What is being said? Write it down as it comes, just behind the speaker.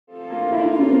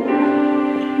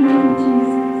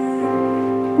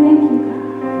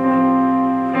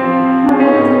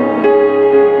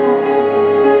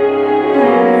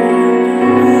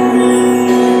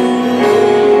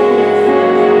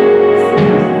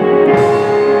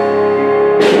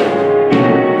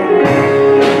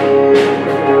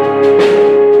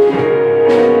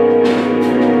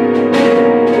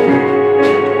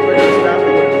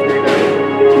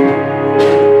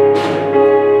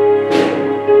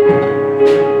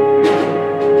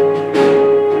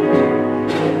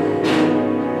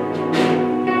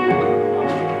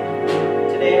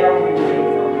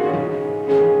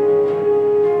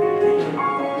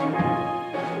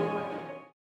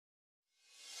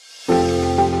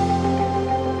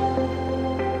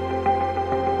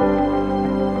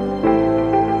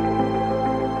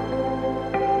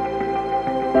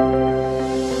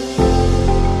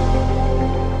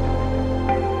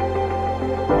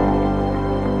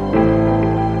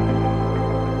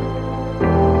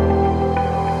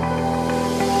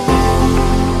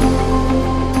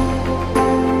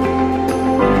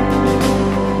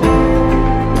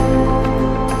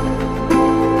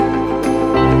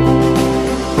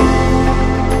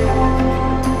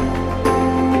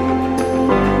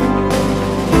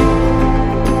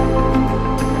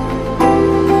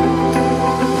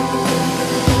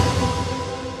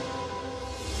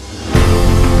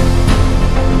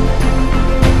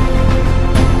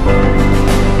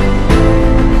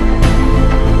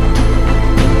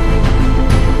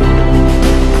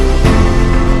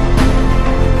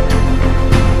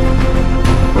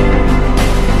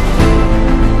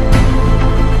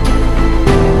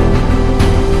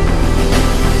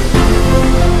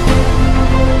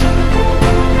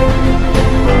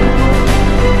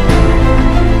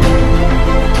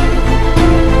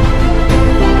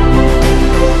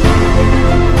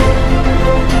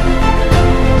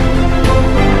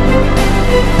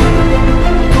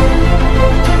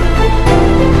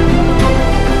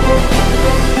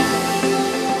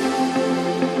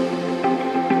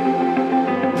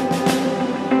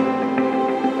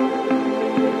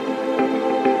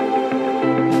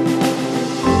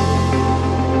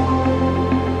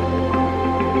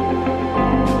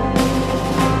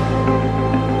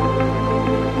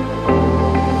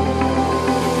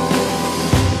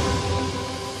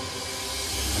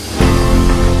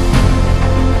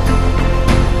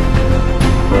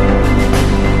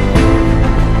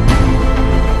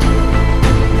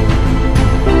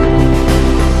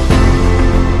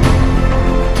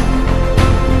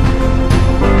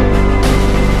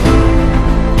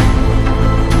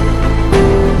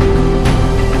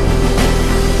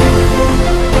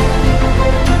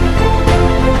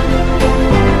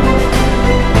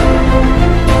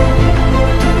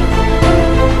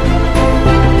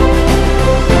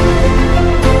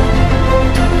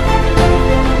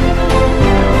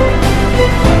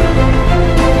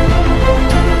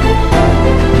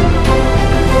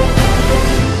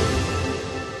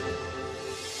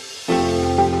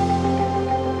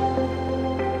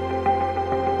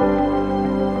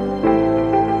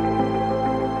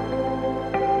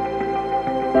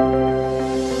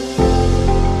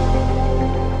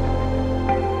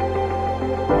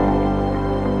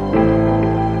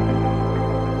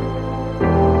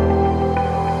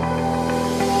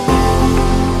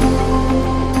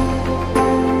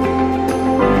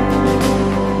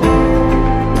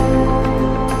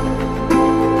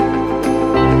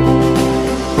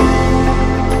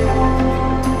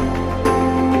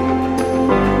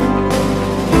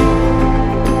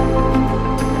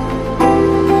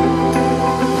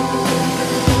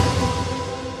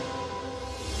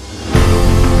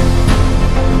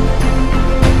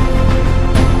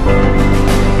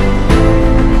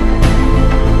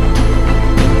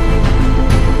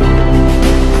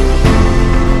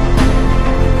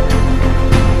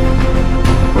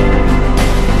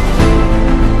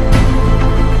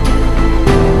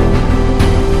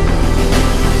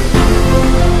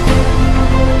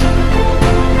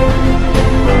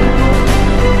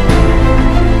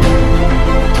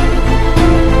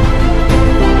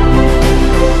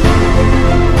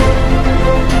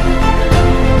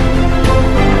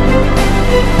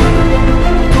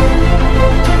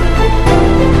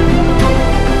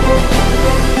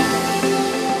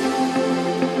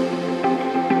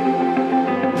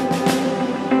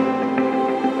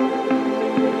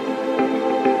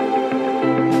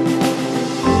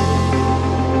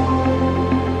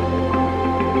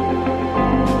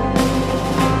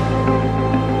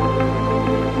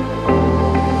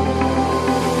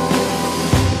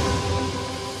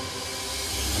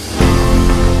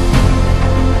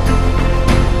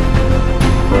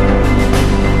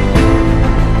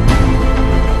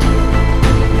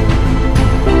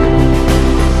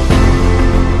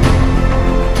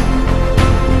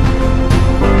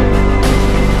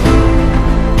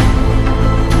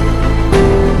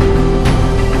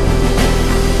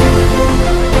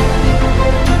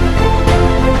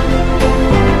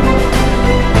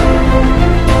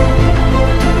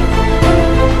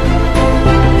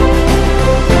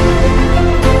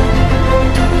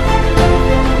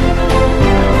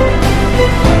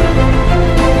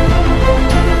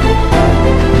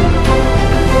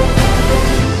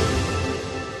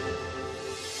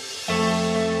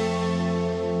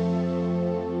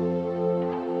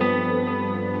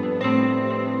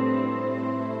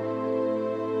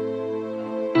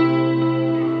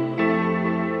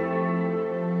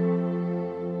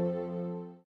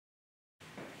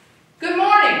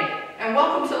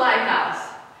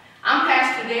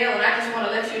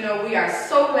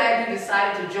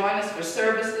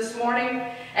this morning.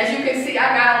 As you can see,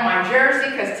 I got on my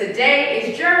jersey because today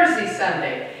is Jersey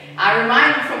Sunday. I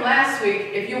remind you from last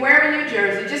week, if you're wearing your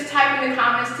jersey, just type in the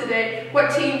comments today what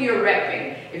team you're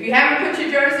repping. If you haven't put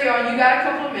your jersey on, you got a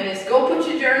couple of minutes. Go put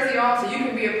your jersey on so you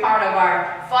can be a part of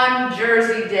our fun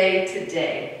Jersey Day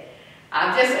today.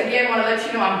 I just again want to let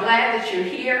you know I'm glad that you're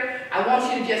here. I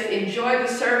want you to just enjoy the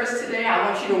service today. I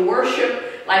want you to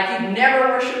worship like you've never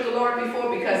worshiped the Lord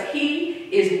before because He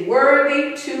is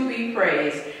worthy to be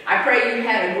praised. I pray you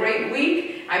had a great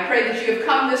week. I pray that you have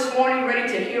come this morning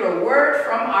ready to hear a word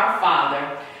from our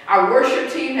Father. Our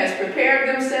worship team has prepared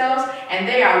themselves and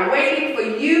they are waiting for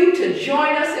you to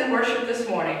join us in worship this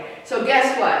morning. So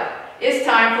guess what? It's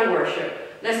time for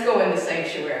worship. Let's go in the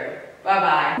sanctuary.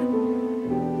 Bye-bye.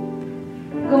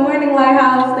 Good morning,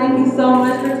 Lighthouse. Thank you so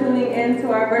much for tuning in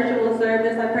to our virtual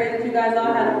service. I pray that you guys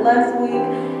all had a blessed week,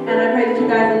 and I pray that you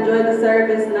guys enjoyed the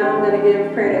service. Now I'm going to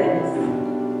give prayer to Ennis.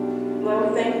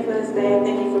 Lord, we thank you for this day.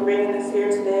 Thank you for bringing us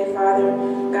here today, Father.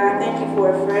 God, thank you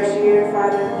for a fresh year,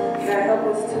 Father. God,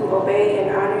 help us to obey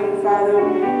and honor you, Father.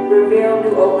 Reveal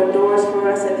new open doors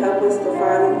for us and help us to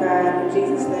follow God. In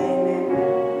Jesus' name,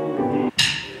 amen.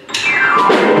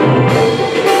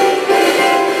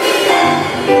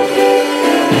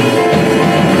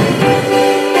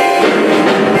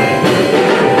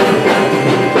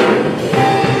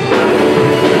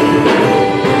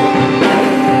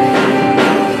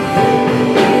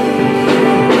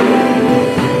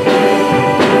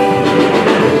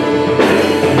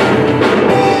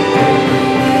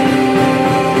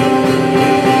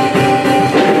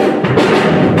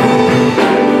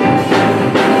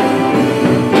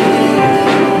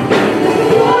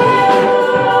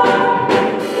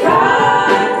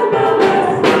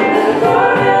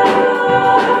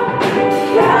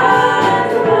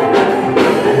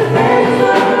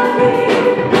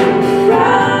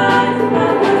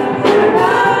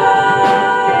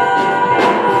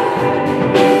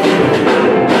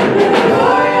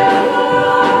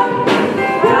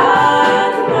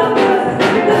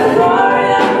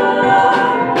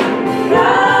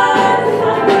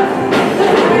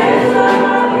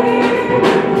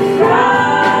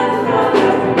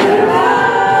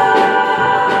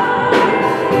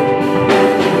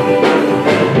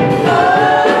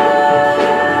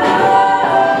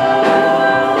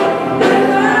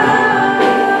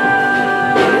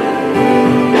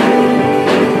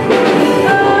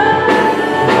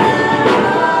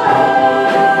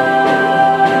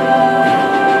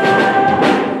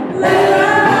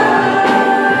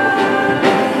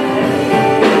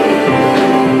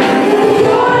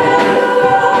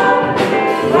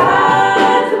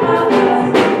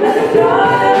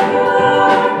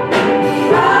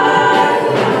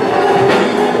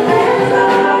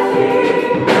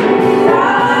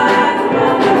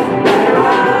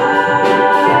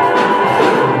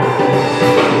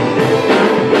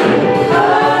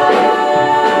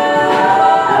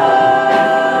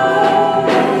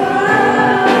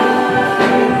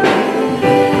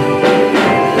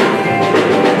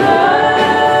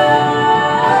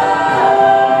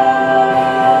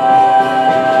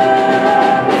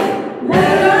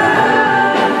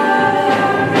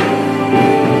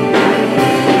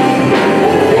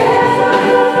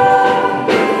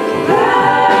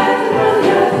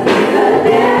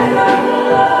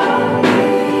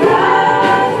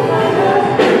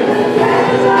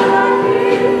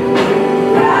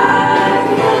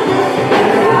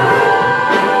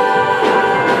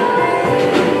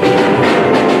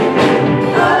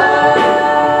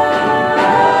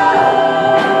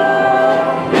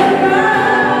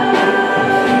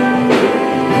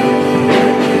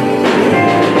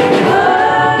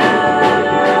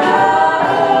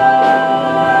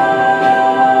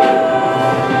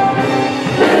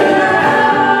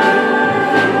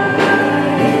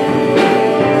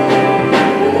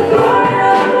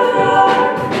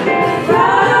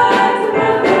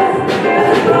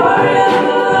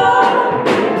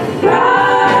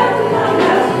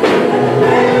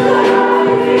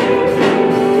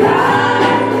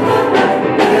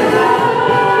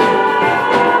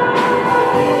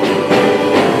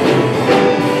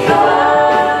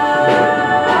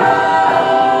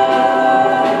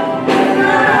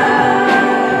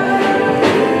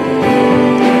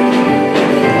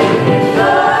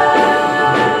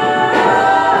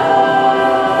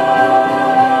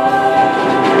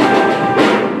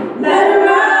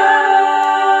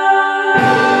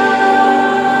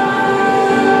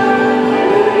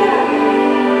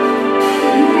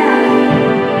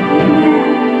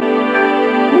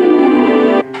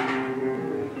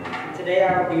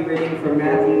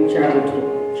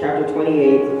 chapter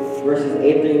 28, verses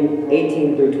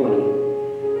 18 through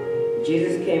 20.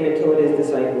 Jesus came and told his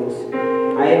disciples,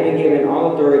 I have been given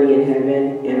all authority in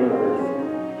heaven and on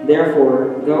earth.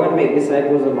 Therefore, go and make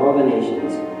disciples of all the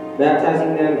nations,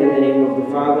 baptizing them in the name of the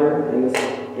Father, and the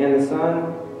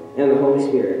Son, and the Holy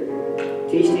Spirit.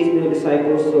 Teach these new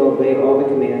disciples to obey all the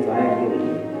commands I have given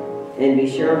you. And be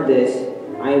sure of this,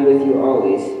 I am with you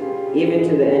always, even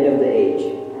to the end of the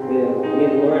age. May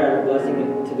the Lord add a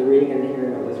blessing to the reading and the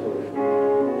hearing of this word.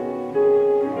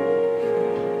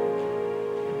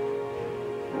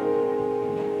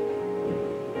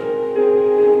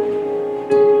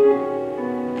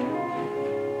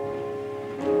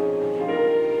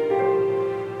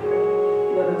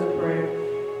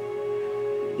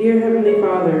 Dear Heavenly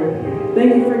Father,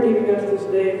 thank you for giving us this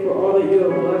day, for all that you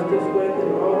have blessed us with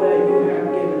and all that you have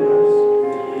given us.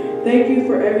 Thank you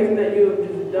for everything that you have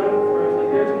just done for us. Like,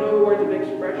 there's no words of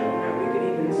expression that we could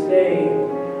even say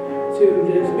to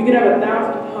just, we could have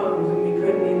 1,000 tongues and we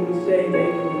couldn't even say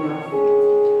thank you enough.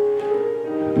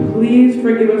 Please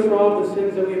forgive us for all the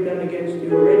sins that we have done against you,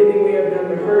 or anything we have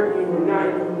done to hurt you, or not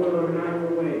in your will, or not in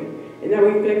your way. And that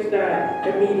we fix that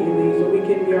immediately so we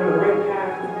can be on the right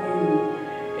path with you,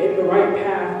 in the right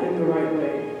path, in the right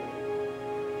way.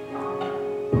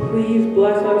 Please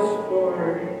bless us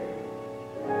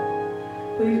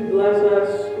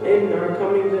in our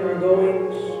comings and our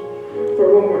goings, for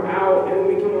when we're out and when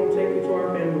we come home safely to our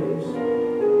families.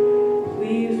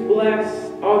 Please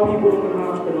bless all people in the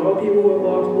hospital, all people who have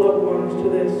lost loved ones to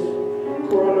this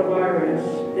coronavirus,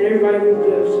 and everybody who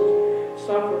just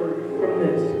suffered from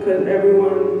this, because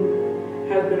everyone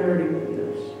has been hurting from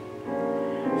this.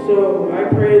 So I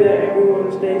pray that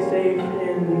everyone stays safe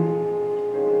and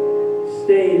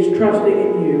stays trusting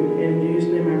in you. In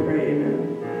Jesus' name I pray, amen.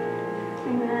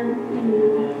 Amen.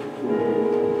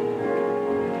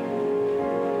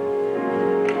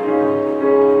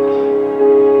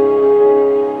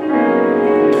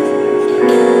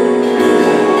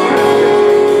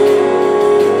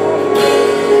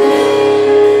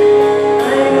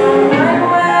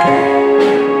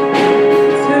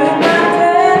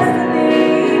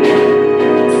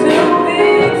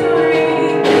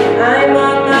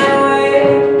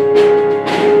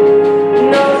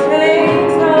 No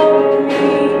chains hold me.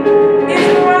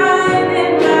 It's right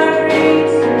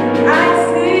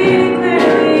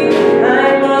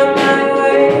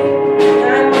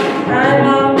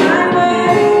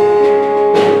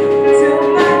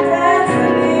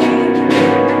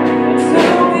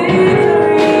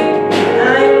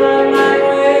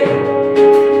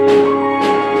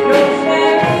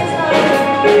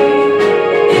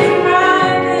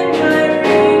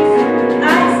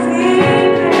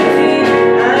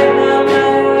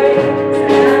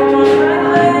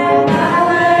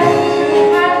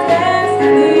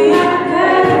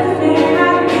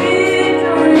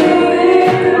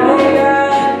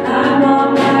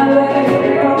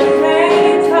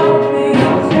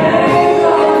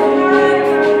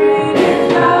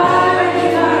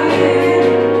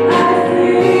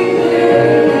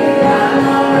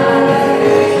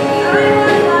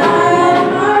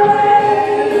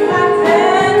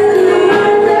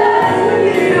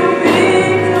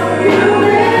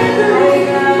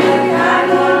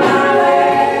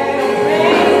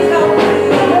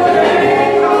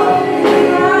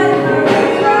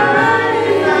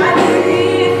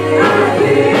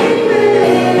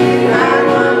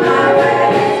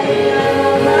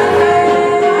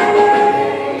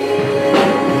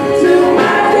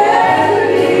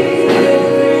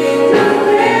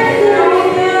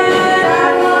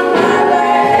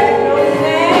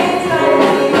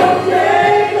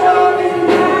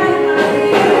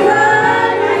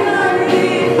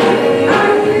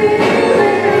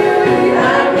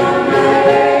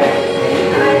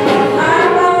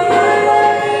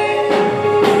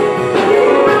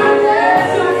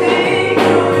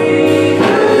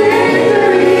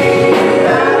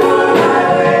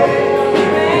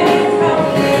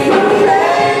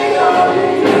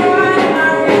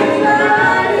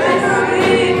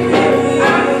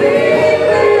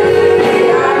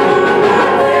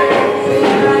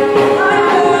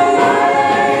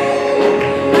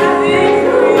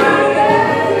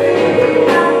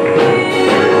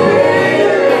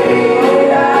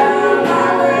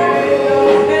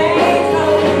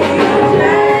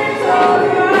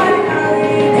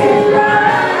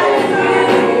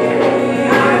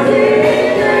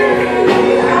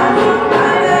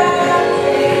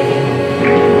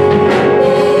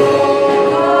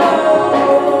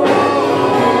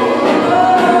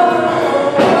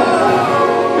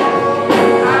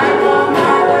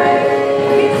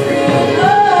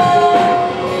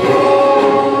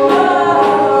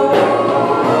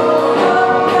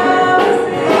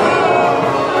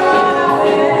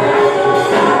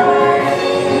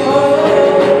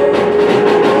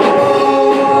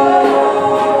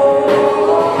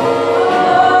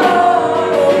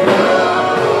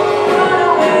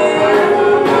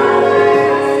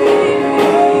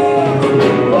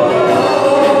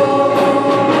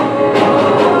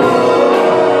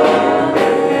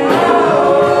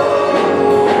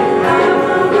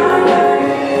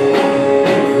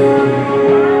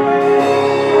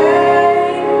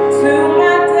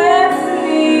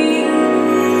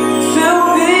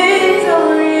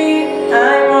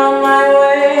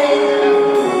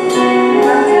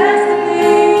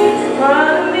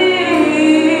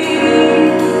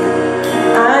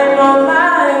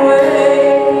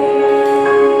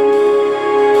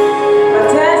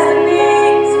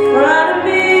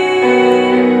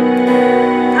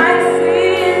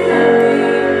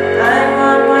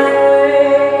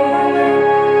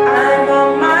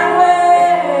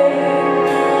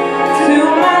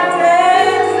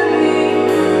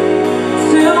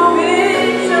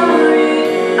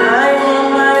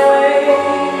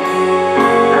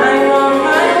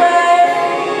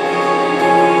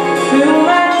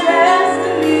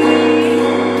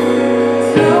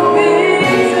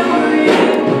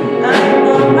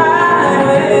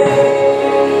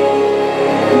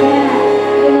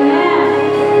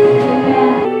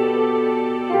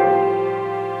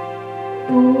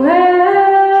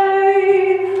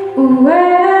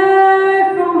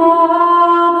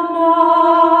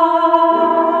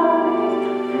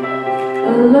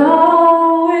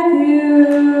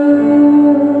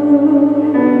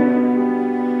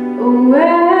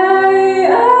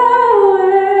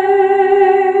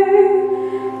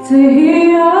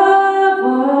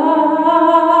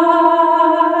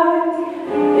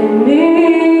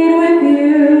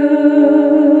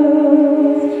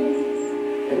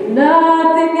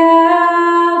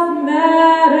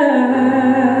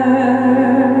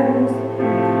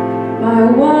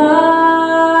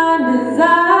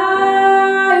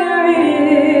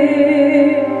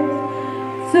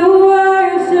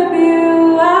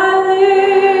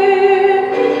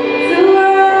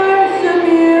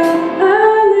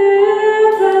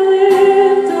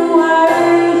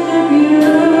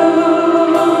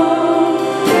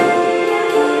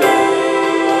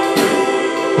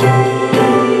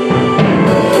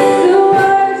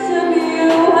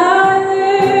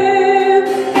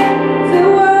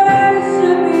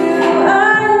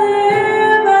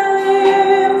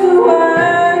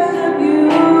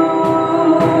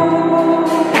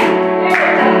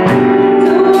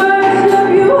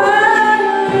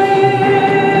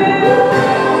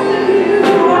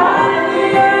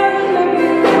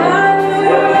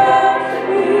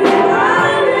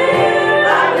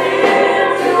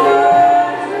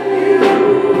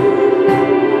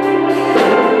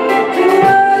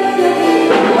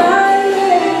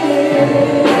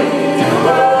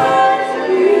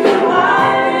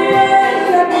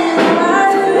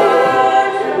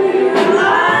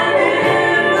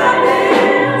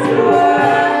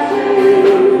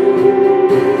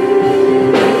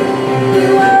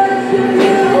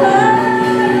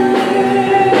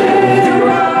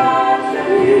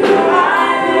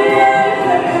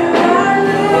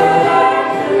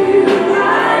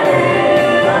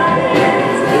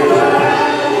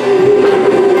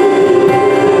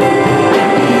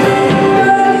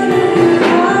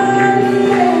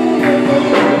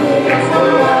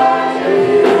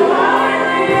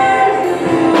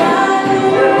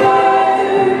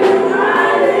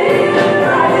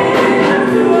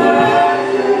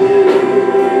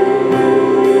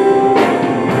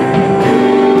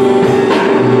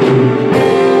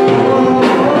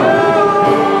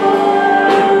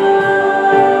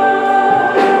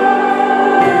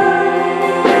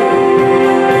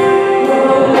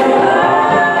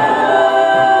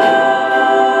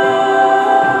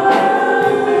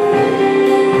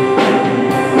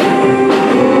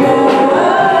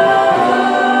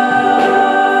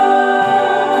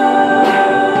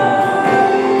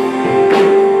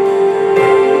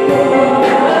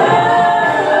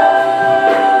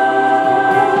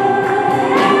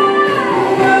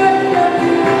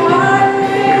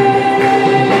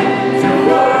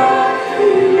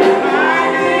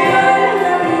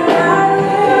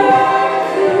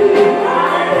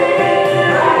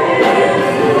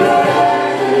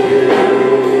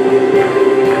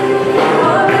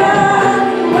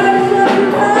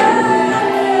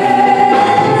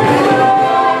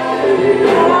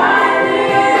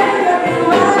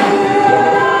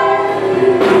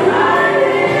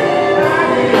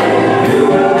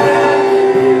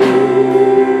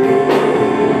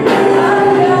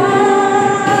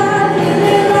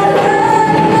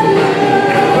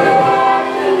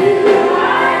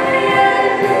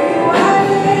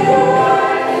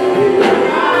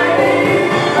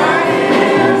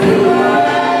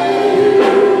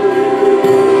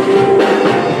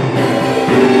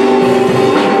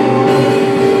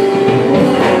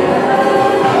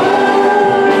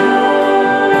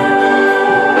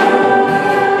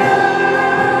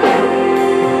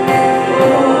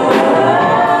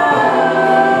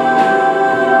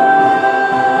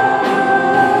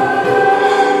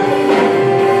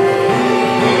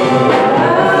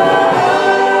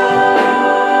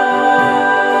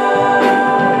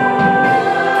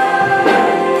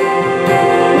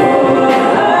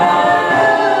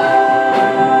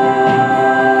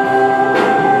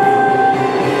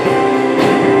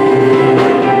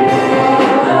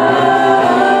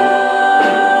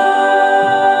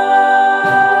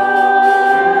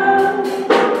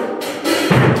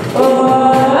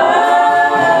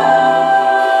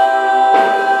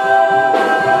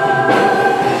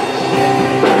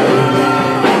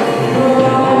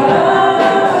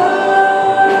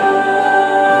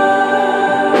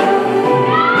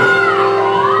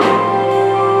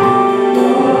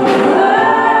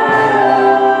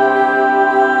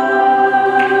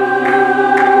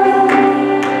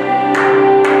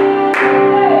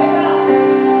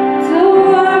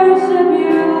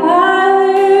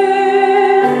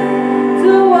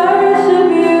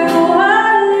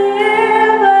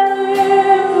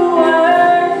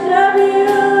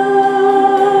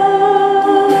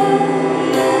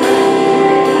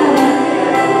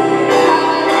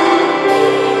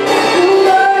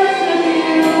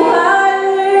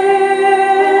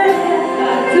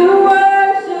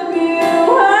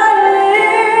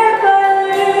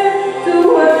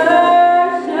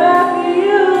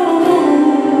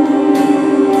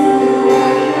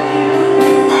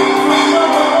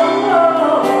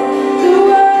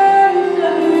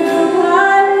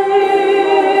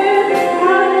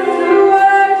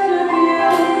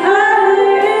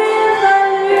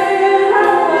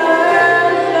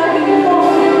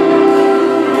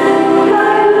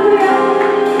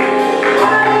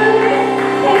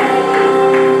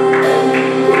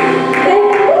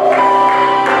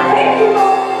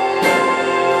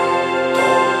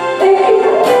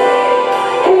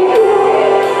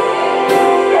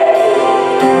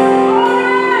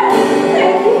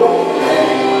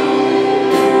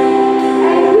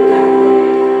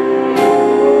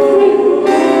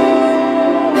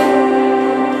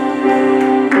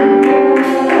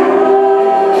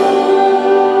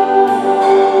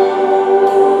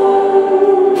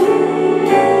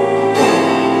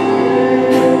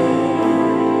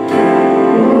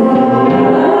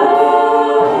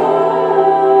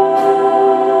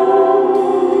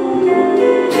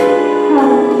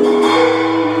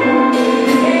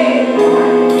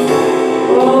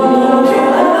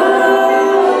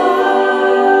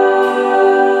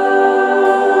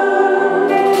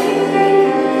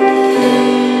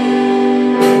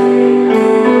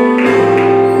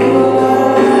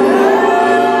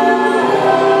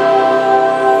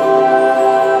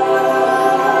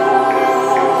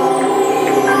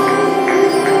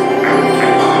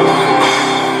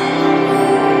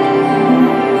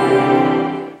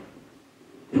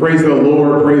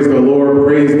Lord.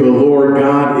 Praise the Lord.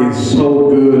 God is so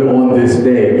good on this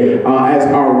day. As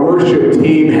our worship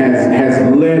team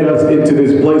has led us into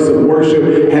this place of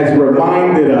worship, has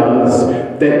reminded us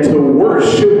that to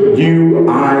worship you,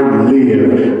 I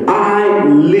live. I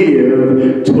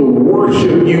live to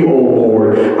worship you, O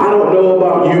Lord. I don't know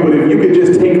about you, but if you could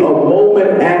just take a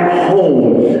moment at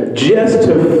home just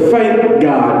to thank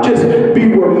God, just be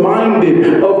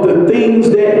reminded of the things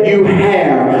that you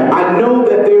have. I know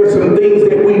that there are some things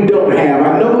that we don't have.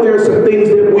 I know there are some things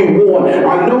that we want.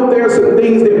 I know there are some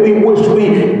things that we wish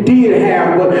we did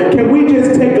have, but can we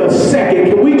just take a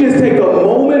second? Can we just take a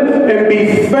moment and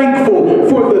be thankful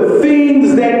for the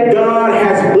things that God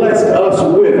has blessed us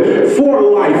with? For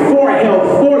life, for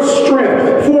health, for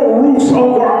strength, for roofs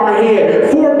over our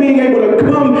head, for being able to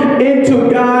come into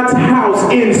God's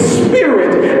house in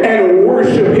spirit and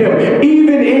worship him,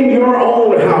 even in your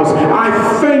own house.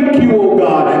 I thank you, oh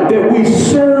God, that we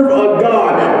serve a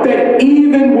God that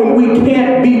even when we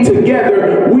can't be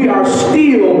together, we are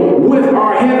still with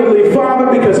our Heavenly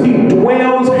Father, because he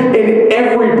dwells in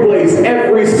every place,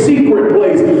 every secret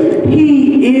place.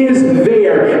 He is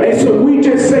there. And so we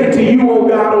just say to you, oh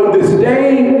God, on this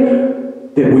day,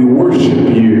 that we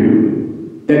worship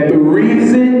you, that the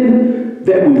reason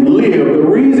that we live, the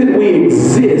reason we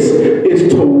exist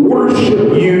is to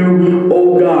worship you,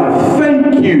 oh God.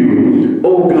 Thank you,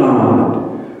 oh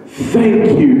God.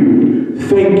 Thank you.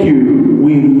 Thank you.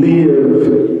 We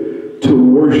live to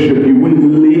worship you. We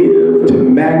live to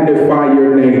magnify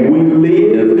your name. We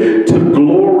live to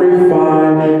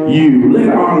glorify you. Let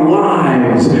our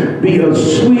lives be a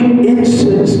sweet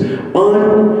incense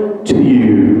unto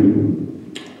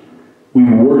you. We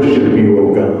worship you,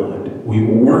 O God. We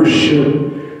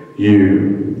worship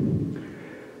you.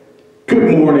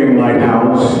 Good morning,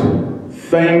 Lighthouse.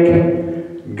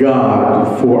 Thank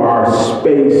God for our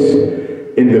space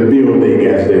in the building,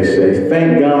 as they say.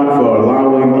 Thank God for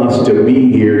allowing us to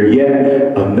be here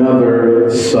yet another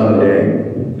Sunday.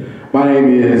 My name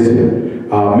is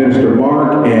Minister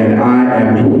Mark, and I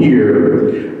am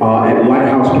here at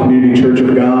Lighthouse Community Church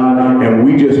of God, and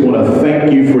we just want to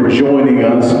thank you for joining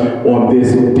us on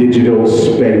this digital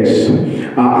space.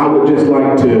 I would just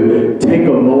like to take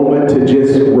a moment to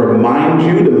just remind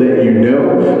you, to let you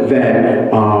know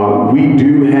that we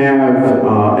do have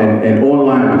an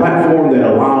online platform that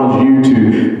allows you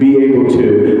to be able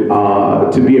to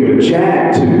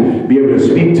chat, to be able to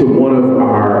speak to one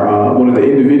of the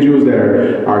individuals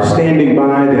that are standing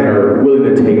by, that are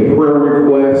willing to take prayer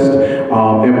requests.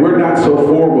 And we're not so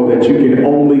formal that you can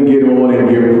only get on and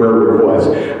give prayer requests.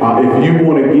 If you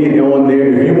want to get on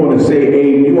there, if you want to say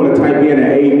amen, you want to type in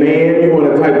an amen, you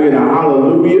want to type in a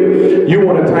hallelujah, you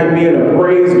want to type in a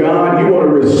praise God, you want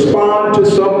to respond to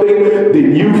something,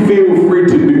 then you feel free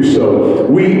to do so.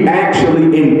 We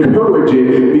actually encourage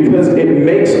it because it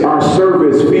makes our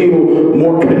service feel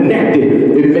more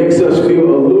connected. It makes us feel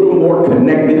a little more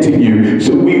connected to you.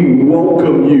 So we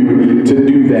welcome you to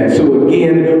do that. So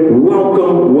again,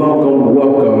 welcome, welcome,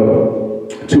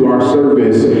 welcome to our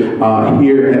service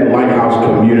here at Lighthouse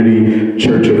Community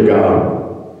Church of God.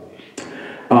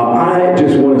 I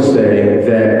just want to say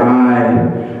that I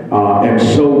am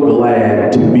so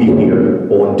glad to be here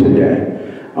on today.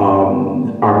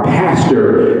 Our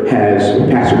Pastor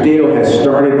Dale has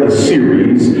started a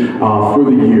series for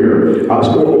the year,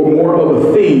 or more of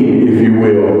a theme, if you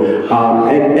will.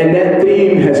 And that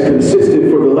theme has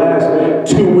consisted for the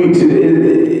last 2 weeks.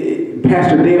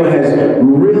 Pastor Dale has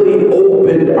really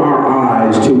opened our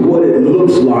eyes to what it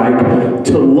looks like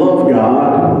to love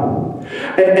God.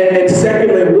 And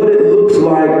secondly, what it looks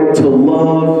like to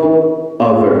love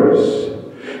others.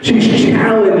 She's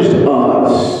challenged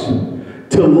us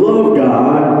to love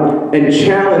God and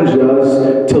challenged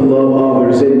us to love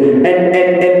others,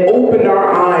 and opened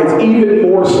our eyes even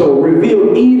more so,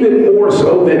 revealed even more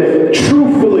so that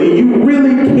truthfully you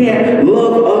really can't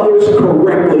love others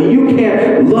correctly. You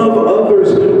can't love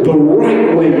others the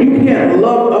right way. You can't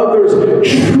love others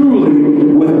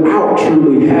truly without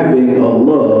truly having a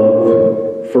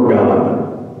love for God.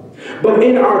 But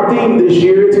in our theme this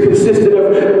year, it's consisted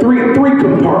of three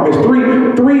compartments,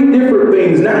 three different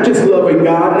things, not just loving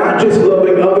God, not just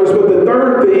loving others, but the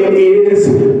third thing is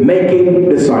making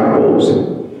disciples.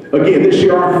 Again, this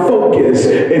year our focus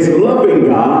is loving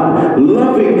God,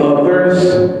 loving others,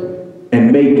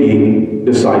 and making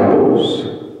disciples.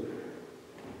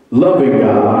 Loving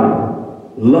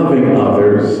God, loving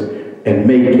others, and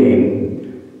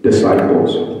making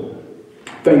disciples.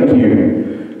 Thank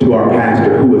you to our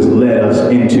pastor who has led us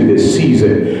into this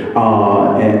season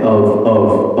of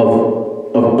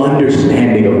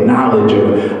understanding, of knowledge,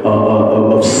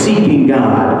 of seeking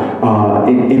God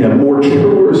in a more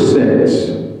truer sense.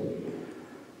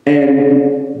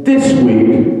 And this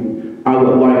week, I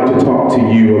would like to talk to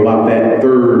you about that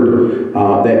third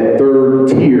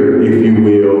tier, if you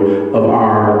will, of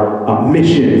our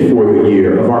mission for the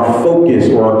year, of our focus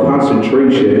or our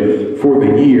concentration for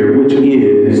the year, which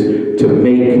is to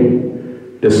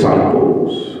make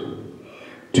disciples.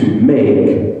 To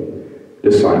make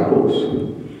disciples.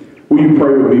 Will you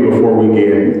pray with me before we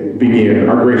begin?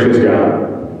 Our gracious God,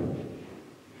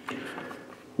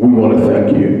 we want to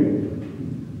thank you.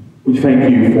 We thank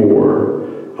you for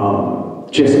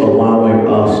just allowing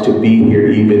us to be here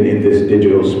even in this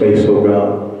digital space, oh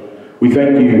God. We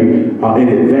thank you in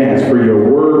advance for your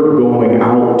word going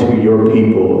out to your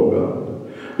people, oh God.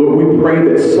 Lord, we pray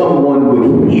that someone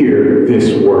would hear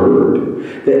this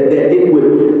word, that it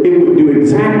would do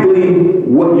exactly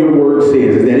what your word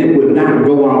says, that it would not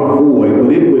go out void,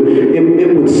 but it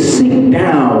would sink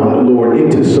down, Lord,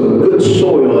 into some good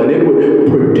soil, and it would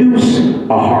produce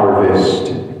a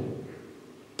harvest.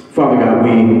 Father God,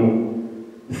 we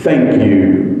thank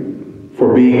you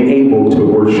for being able to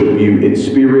worship you in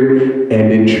spirit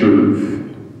and in truth.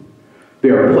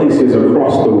 There are places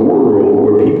across the world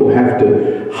where people have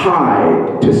to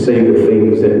hide to say the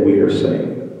things that we are saying.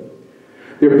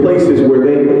 There are places where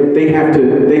they have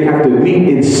to meet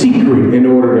in secret in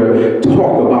order to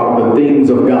talk about the things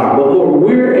of God. But Lord,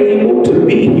 we're able to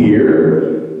be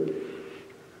here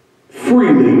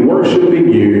freely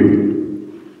worshiping you.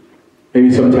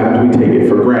 Maybe sometimes we take it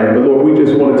for granted, but Lord, we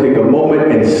just want to take a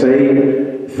moment and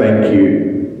say thank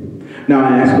you. Now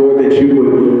I ask, Lord, that you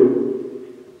would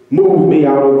move me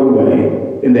out of the way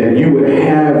and that you would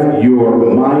have your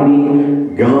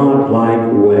mighty,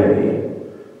 God-like way,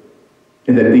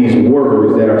 and that these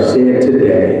words that are said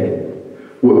today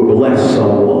would bless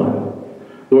someone.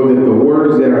 Lord, that the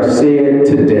words that are said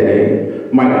today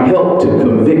might help to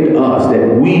convict us,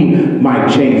 that we might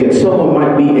change, that someone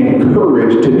might be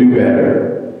encouraged to do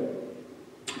better,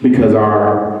 because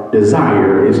our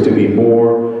desire is to be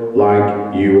more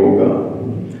like you, oh God.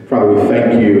 Father, we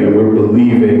thank you, and we're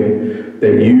believing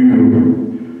that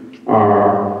you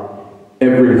are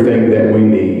everything that we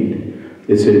need.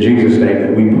 It's in Jesus' name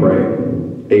that we pray.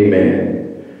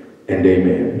 Amen and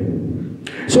amen.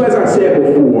 So as I said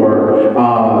before,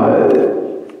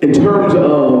 in terms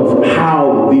of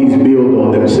how these build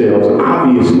on themselves,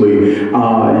 obviously,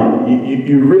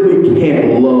 you really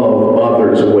can't love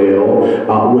others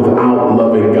well without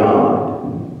loving God.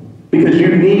 Because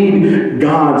you need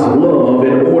God's love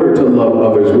in order to love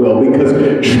others well. Because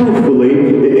truthfully,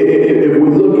 if we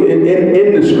look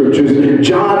in the scriptures,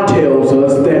 John tells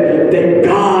us that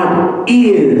God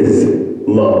is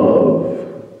love.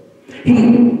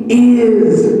 He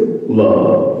is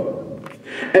love.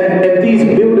 And these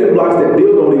building blocks that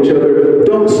build on each other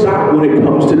don't stop when it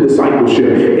comes to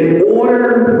discipleship. In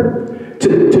order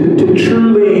to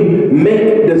truly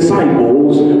make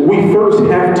disciples, we first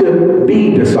have to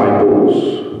be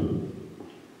disciples.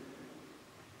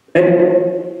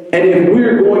 And if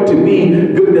we're going to be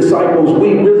good disciples,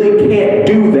 we really can't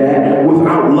do that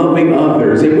without loving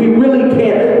others. And we really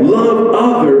can't love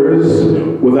others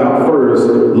without first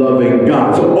loving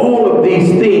God. So all of these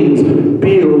things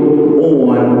build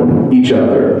on each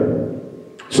other.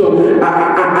 So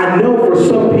I know for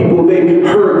some people they've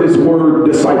heard this word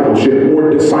discipleship or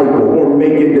disciple or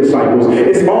making disciples.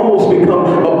 It's almost become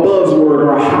a buzzword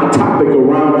or a hot topic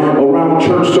around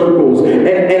church circles.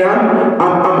 And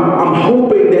I'm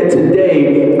hoping that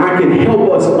today I can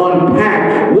help us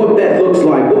unpack what that looks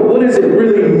like. What does it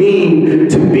really mean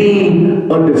to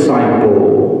be a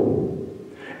disciple?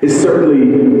 It certainly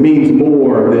means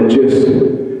more than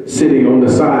just sitting on the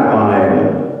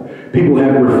sideline. People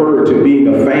have referred to being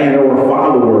a fan or a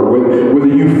follower, whether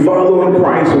you follow in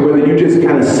Christ or whether you're just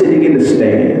kind of sitting in the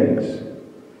stands.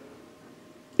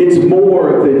 It's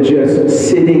more than just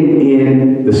sitting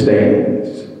in the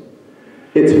stands.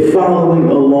 It's following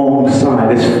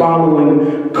alongside. It's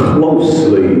following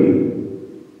closely.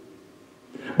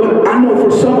 But I know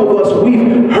for some of us,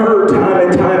 we've heard time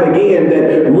and time again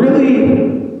that really,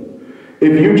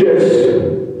 if you just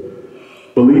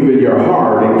believe in your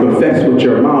heart and confess with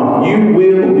your mouth, you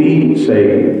will be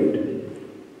saved.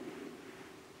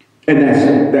 And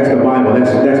that's the Bible.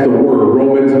 That's the word.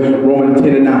 Romans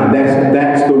 10 and 9.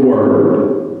 That's the word.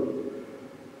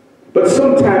 But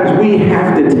sometimes we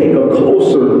have to take a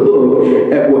closer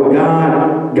look at what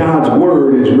God's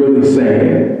word is really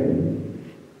saying.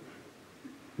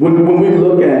 When we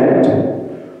look at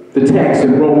the text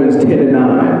in Romans 10 and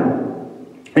 9,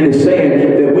 and it's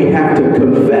saying that we have to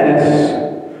confess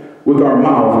with our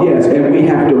mouth, yes, and we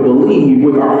have to believe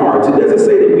with our hearts. It doesn't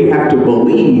say that we have to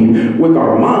believe with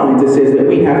our minds. It says that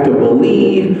we have to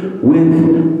believe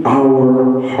with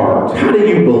our heart. How do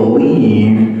you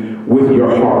believe with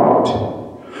your heart?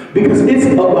 Because it's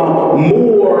about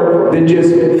more than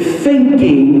just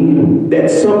thinking that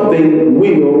something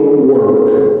will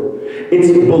work.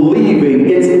 It's believing,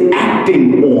 it's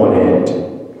acting on it.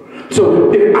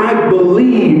 So if I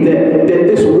believe that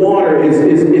this water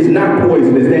is not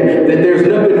poisonous, that there's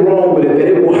nothing wrong with it, that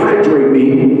it will hydrate me,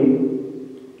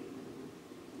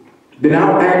 then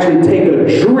I'll actually take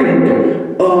a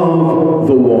drink of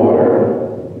the water.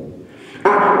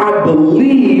 I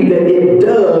believe that it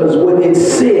does what it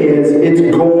says it's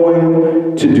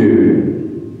going to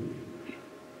do.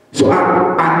 So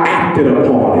I acted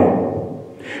upon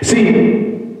it. See,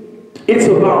 it's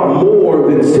about more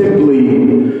than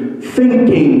simply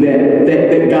thinking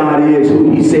that God is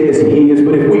who he says he is.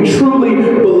 But if we truly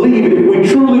believe it, if we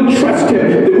truly trust him,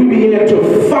 then we begin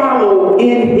to follow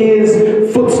in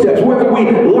his footsteps. Whether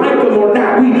we like them or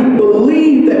not, we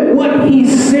believe that what he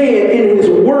said in his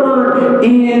word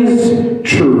is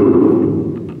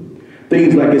true.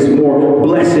 Things like it's more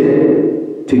blessed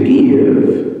to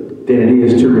give than it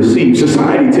is to receive.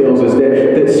 Society tells us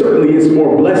that certainly it's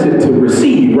more blessed to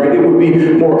receive, right? It would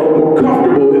be more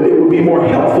comfortable, it would be more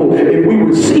helpful if we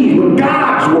receive. But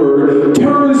God's word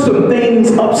turns some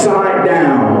things upside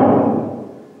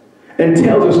down and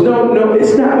tells us, no,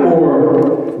 it's not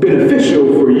more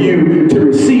beneficial for you to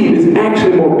receive. It's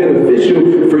actually more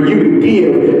beneficial for you to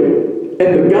give.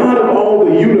 And the God of all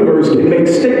the universe can make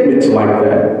statements like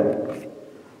that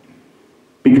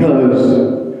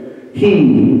because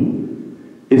he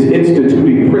is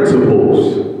instituting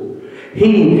principles.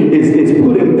 He is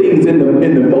putting things in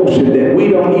the motion that we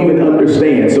don't even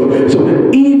understand. So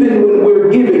even when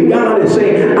we're giving, God is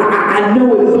saying, I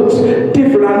know it looks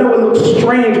different. I know it looks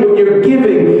strange when you're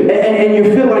giving and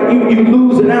you feel like you're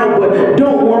losing out, but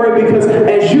don't worry, because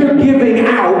as you're giving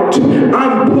out,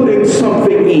 I'm putting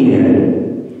something in.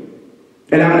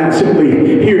 And I'm not simply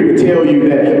here to tell you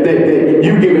that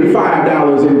you're giving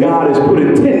 $5 and God is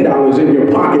putting $10 in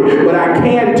your pocket. But I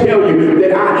can tell you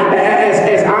that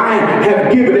as I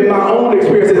have given in my own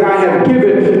experience, as I have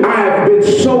given, I have been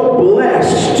so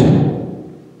blessed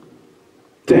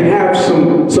to have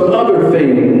some other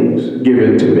things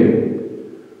given to me.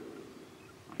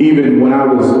 Even when I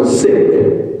was sick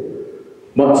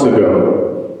months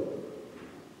ago,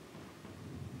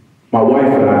 my wife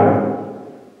and I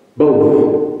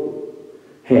both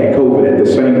had COVID at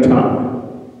the same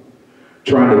time,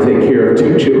 trying to take care of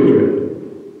 2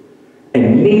 children,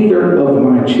 and neither of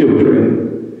my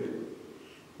children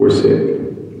were sick.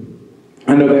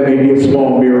 I know that may be a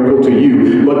small miracle to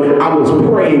you, but I was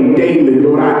praying daily,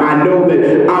 Lord, I know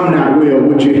that I'm not well.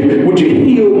 Would you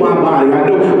heal my body? I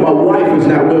know my wife is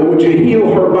not well. Would you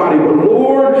heal her body? But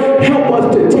Lord, help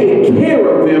us to take care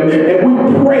of them, and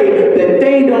we pray that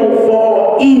they don't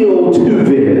fall ill to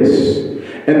this.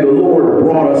 And the Lord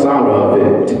brought us out of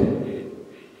it.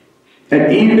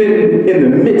 And even in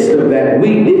the midst of that,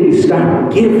 we didn't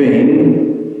stop giving.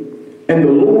 And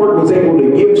the Lord was able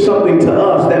to give something to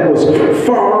us that was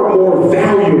far more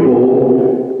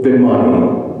valuable than money.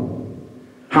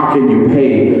 How can you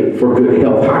pay for good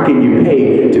health? How can you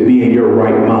pay to be in your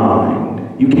right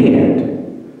mind? You can't.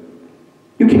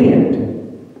 You can't.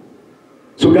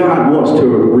 So God wants to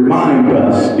remind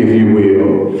us, if you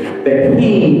will, that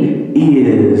he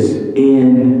is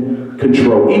in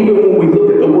control. Even when we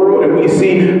look at the world and we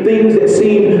see things that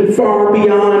seem far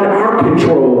beyond our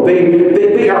control,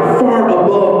 they are far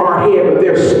above our head, but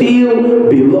they're still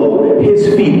below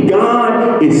his feet.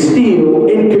 God is still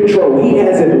in control. He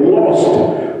hasn't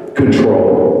lost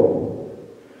control.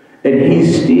 And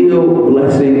he's still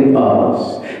blessing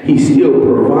us. He's still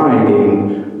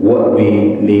providing what we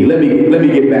need. Let me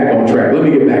get back on track.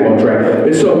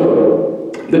 And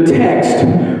so the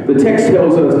text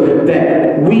tells us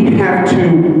that we have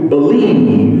to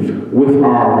believe with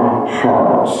our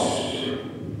hearts.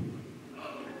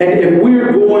 And if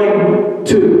we're going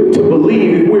to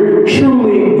believe, if we're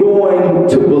truly going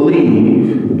to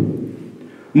believe,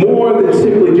 more than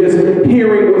simply just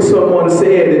hearing what someone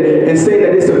said and saying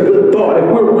that it's a good thought, if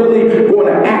we're really going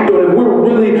to act on it, if we're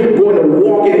really going to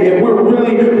walk in it, if we're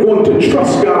really going to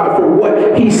trust God for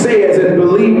what he says and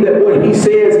believe that what he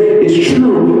says is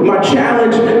true, my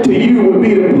challenge to you would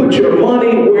be to put your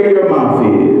money where your mouth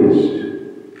is.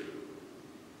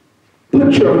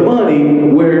 Put your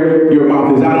money where your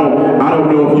mouth is. I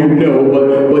don't know if you know,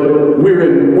 but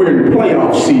we're in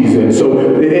playoff season. So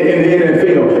in the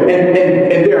NFL,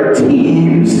 and there are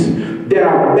teams that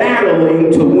are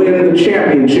battling to win the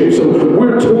championship. So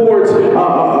we're towards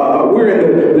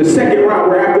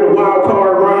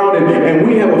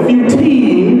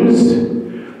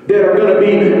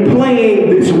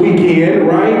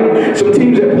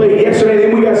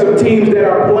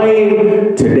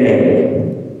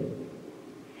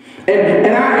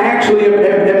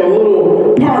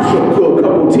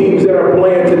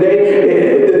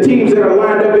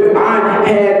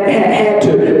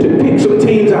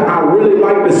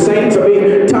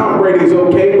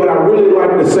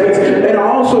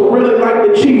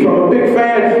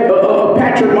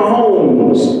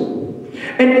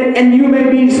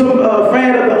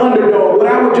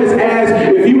just ask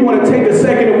if you want to take a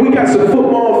second, if we got some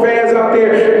football fans out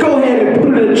there, go ahead and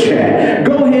put it in the chat.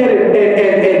 Go ahead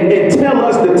and tell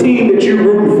us the team that you're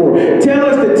rooting for. Tell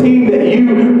us the team that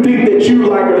you think that you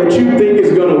like or that you think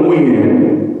is going to win.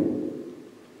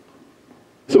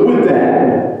 So with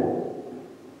that,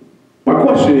 my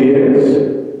question is,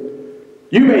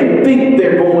 you may think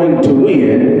they're going to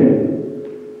win,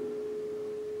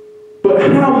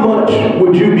 but how much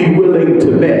would you be willing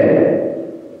to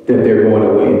bet that they're going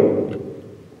to win?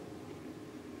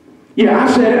 Yeah, I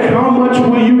said it. How much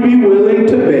will you be willing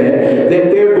to bet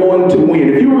that they're going to win?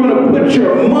 If you were going to put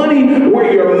your money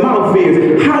where your mouth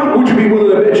is, how would you be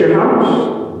willing to bet your house?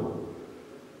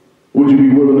 Would you be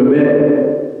willing to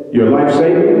bet your life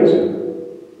savings?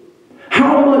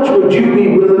 How much would you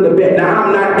be willing to bet? Now,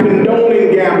 I'm not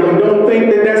condoning gambling. Don't think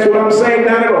that that's what I'm saying.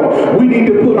 Not at all. We need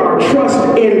to put our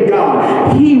trust in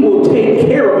God. He will take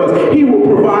care of us. He will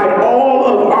provide all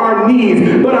of our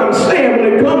needs. But I'm saying when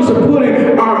it comes to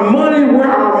putting our money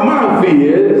where our mouth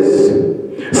is,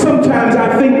 sometimes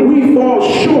I think we fall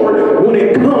short when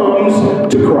it comes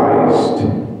to Christ.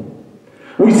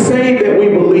 We say that we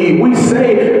believe. We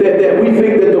say that we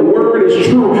think that the word is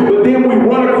true. But then we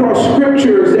run across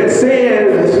scriptures that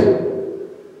says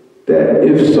that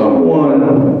if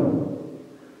someone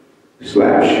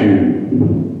slaps you,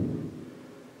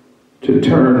 to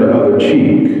turn the other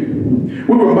cheek.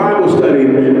 We were in Bible study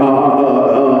the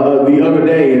other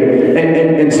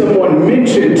day, and someone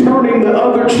mentioned turning the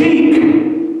other cheek.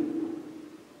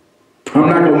 I'm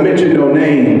not going to mention no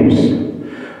names.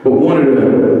 But one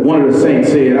of the saints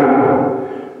said,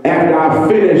 after I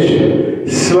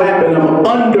finished slapping them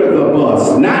under the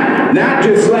bus, not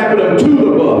just slapping them to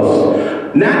the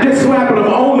bus, not just slapping them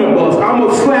on the bus, I'm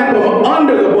going to slap them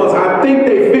under the bus. I think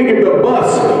they figured the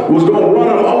bus was going to run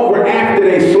them over after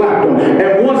they slapped them.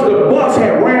 And once the bus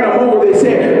had ran them over, they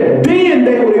said, then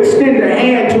they would extend their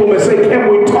hand to them and say, can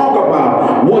we talk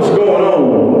about what's going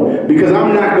on? Because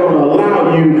I'm not going to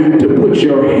allow you to put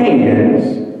your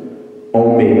hands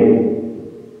on me.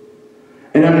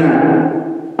 And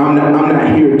I'm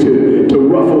not here to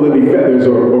ruffle any feathers,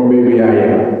 or maybe I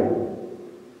am.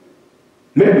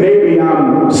 Maybe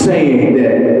I'm saying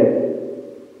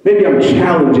that, maybe I'm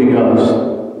challenging us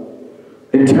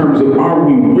in terms of, are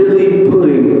we really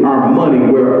putting our money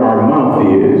where our mouth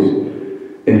is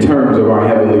in terms of our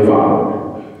Heavenly Father?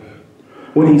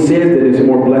 When he says that it's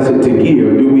more blessed to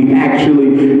give, do we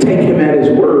actually take him at his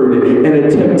word and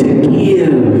attempt to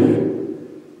give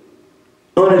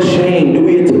unashamed? Do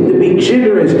we attempt to be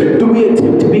generous? Do we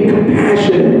attempt to be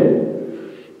compassionate?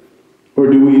 Or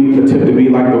do we attempt to be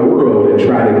like the world and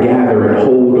try to gather and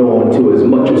hold on to as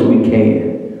much as we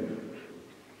can?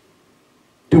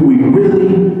 Do we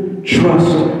really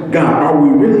trust God? Are we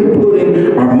really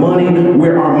putting our money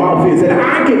where our mouth is? And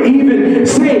I can even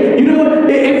say, you know what?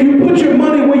 If you put your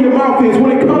money where your mouth is,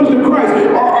 when it comes to Christ,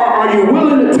 are you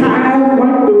willing to tithe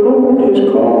like the Lord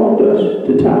has called us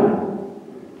to tithe?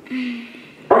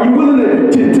 Are you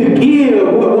willing to give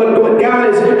what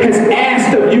God has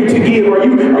asked of you to give? Are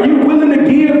you willing to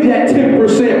give that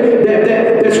 10%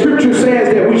 that Scripture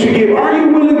says that we should give? Are you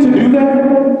willing to do that?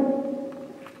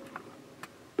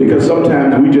 Because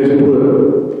sometimes we just put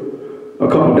a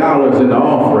couple dollars in the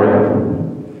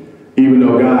offering, even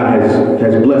though God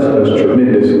has blessed us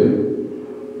tremendously.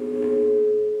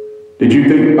 Did you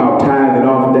think about tithing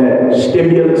off that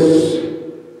stimulus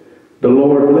the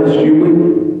Lord blessed you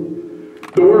with?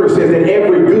 The word says that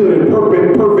every good and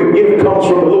perfect gift comes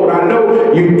from the Lord. I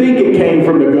know you think it came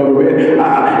from the government. The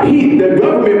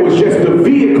government was just a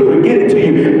vehicle to get it to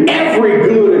you. Every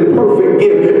good and perfect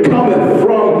gift cometh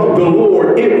from the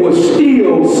Lord. It was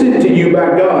still sent to you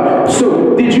by God.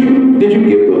 So did you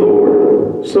give the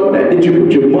Lord some of that? Did you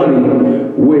put your money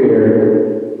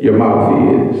where your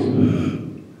mouth is?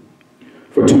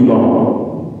 For too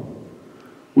long,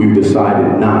 we've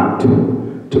decided not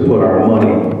to put our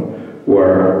money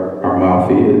where our mouth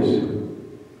is.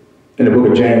 In the book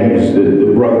of James,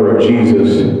 the brother of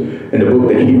Jesus, in the book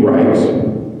that he writes,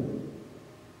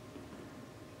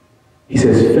 he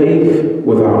says, faith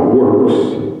without works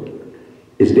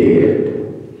is dead.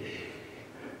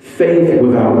 Faith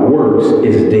without works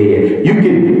is dead. You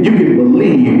can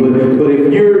believe, but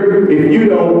if you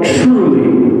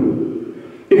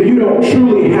don't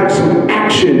truly have some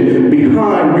action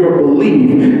behind your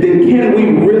belief, then can we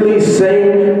really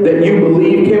say that you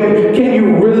believe? Can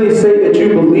you really say that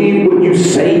you believe what you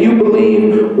say you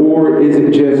believe? Or is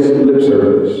it just lip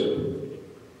service?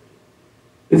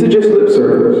 Is it just lip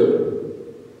service?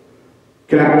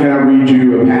 Can I read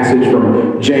you a passage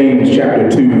from James chapter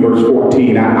 2, verse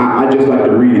 14? I just like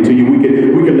to read it to you. We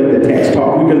can let the text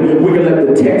talk. We can let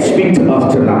the text speak to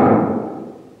us tonight.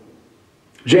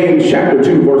 James chapter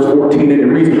 2, verse 14, and it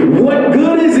reads, "What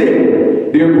good is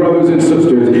it, dear brothers and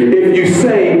sisters, if you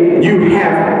say you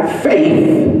have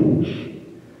faith,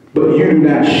 but you do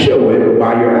not show it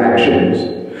by your actions?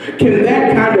 Can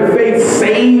that kind of faith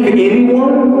save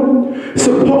anyone?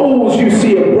 Suppose you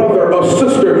see a brother or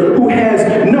sister who has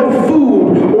no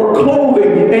food or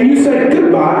clothing, and you say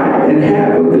goodbye and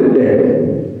have a good day.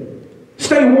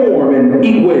 Stay warm and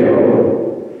eat well.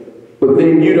 But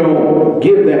then you don't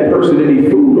give that person any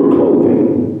food or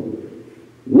clothing.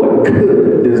 What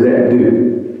good does that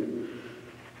do?"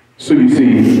 So you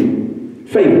see,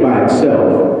 faith by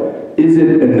itself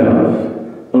isn't enough.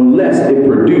 Unless it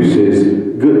produces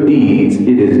good deeds,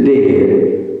 it is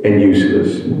dead and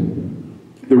useless.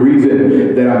 The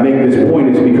reason that I make this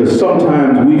point is because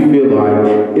sometimes we feel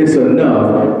like it's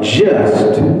enough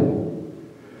just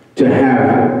to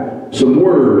have some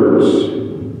words,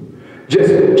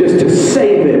 just to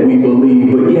say that we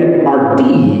believe, but yet our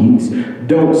deeds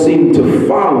don't seem to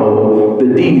follow the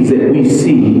deeds that we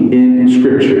see in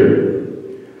Scripture.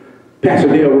 Pastor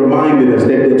Dale reminded us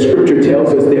that Scripture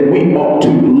tells us that we ought to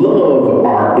love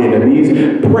our enemies,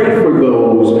 pray for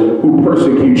those who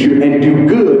persecute you, and do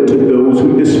good to those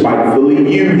who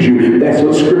despitefully use you. That's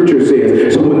what Scripture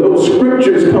says. So when those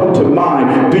Scriptures come to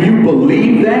mind, do you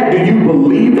believe that? Do you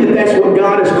believe that that's what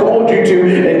God has called you to?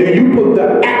 And do you put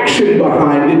the action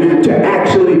behind it to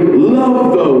actually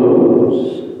love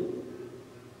those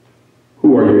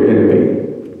who are your enemy?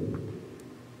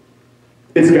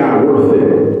 Is God worth it?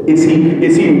 Is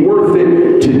he worth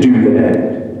it to do that?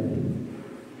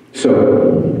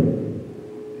 So,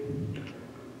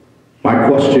 my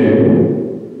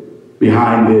question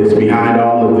behind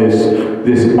all of this,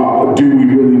 do we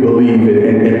really believe it?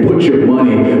 And put your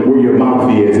money where your mouth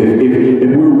is. If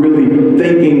we're really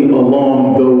thinking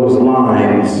along those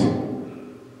lines,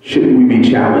 shouldn't we be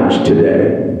challenged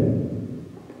today?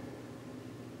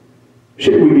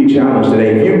 Should we be challenged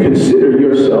today? If you consider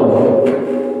yourself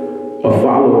a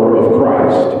follower of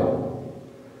Christ,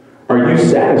 are you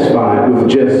satisfied with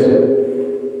just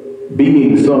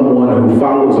being someone who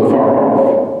follows afar off?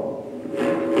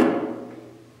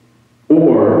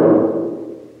 Or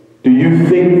do you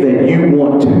think that you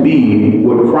want to be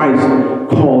what Christ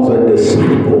calls a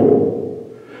disciple?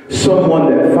 Someone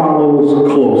that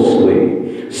follows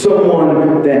closely.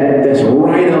 Someone that's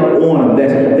right up on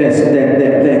them.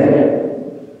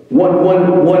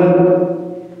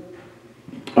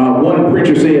 One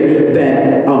preacher said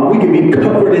that we can be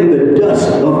covered in the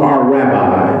dust of our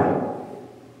rabbi.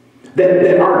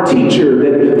 That our teacher,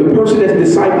 that the person that's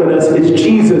discipling us is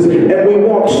Jesus, and we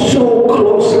walk so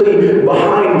closely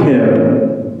behind him.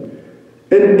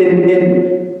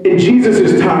 In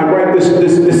Jesus' time, right,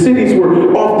 the cities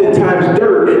were oftentimes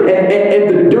dirt, and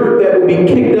the dirt that would be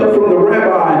kicked up from the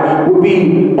rabbi would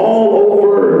be all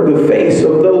over the face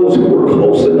of those who were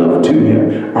close enough to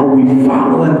him. Are we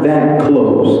following that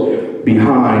close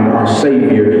behind our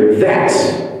Savior?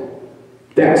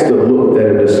 That's the look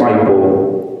that a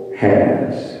disciple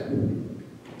has.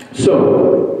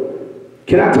 So,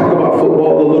 can I talk about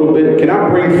football a little bit? Can I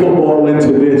bring football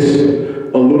into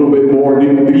this a little bit more?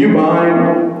 Do you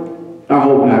mind? I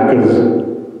hope not, because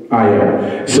I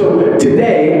am. So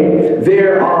today,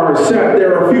 there are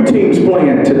a few teams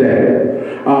playing today.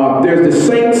 There's the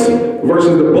Saints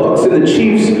versus the Bucks, and the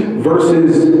Chiefs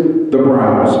versus the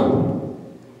Browns.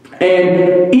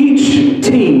 And each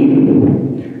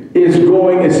team is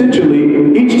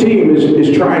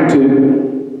trying to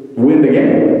win the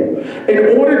game.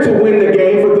 In order to win the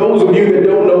game, for those of you that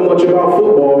don't know much about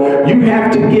football, you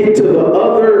have to get to the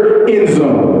other end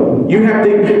zone. You have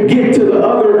to get to the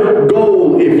other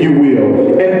goal, if you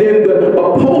will. And then the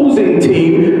opposing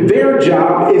team, their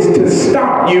job is to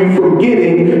stop you from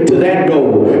getting to that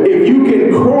goal. If you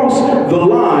can cross the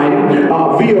line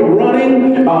via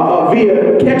running,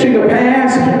 via catching a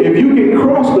pass, if you can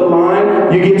cross the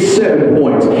line, you get 7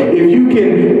 points. If you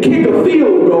can kick a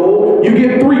field goal, you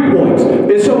get 3 points.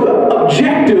 And so the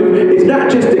objective is not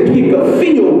just to kick a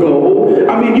field goal.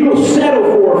 I mean, you'll settle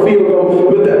for a field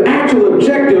goal, but the actual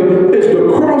objective is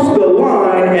to cross the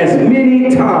line as many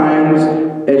times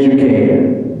as you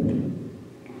can.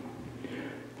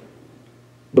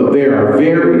 But there are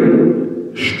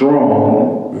very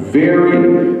strong,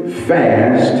 very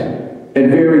fast, and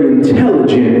very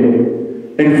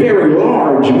intelligent, and very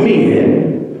large men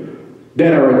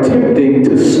that are attempting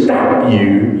to stop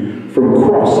you from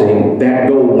crossing that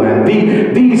goal line.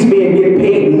 These men get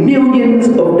paid millions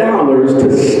of dollars to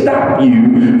stop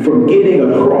you from getting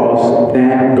across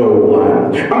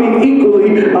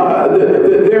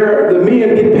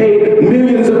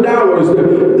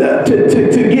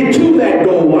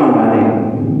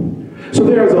So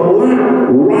there's a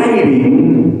lot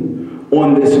riding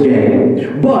on this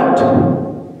game. But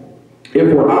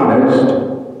if we're honest,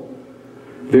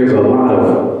 there's a lot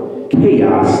of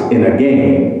chaos in a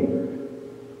game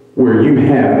where you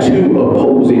have two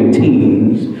opposing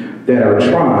teams that are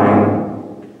trying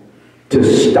to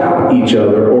stop each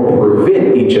other or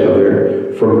prevent each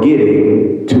other from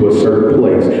getting to a certain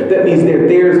place. That means that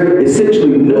there's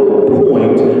essentially no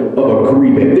point of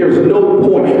agreement. There's no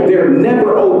point. They're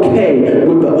never okay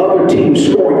with the other team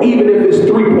scoring, even if it's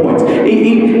 3 points,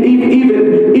 even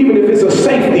if it's a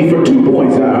safety for 2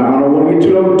 points. I don't want to get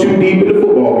too deep in the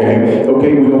football game.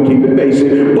 Okay, we're going to keep it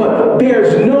basic. But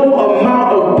there's no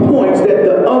amount of points that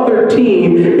the other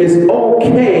team is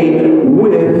okay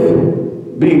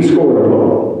with being scored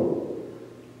upon.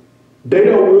 They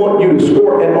don't want you to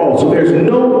score at all. So there's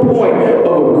no point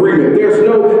of agreement. There's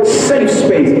no safe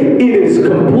space. It is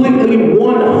completely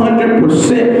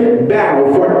 100%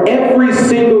 battle for every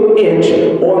single inch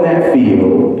on that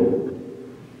field.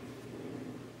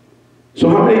 So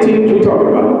how many teams are we talking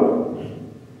about?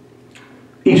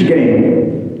 Each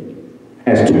game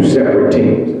has two separate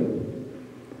teams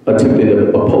attempting to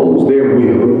oppose their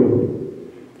will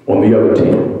on the other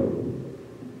team.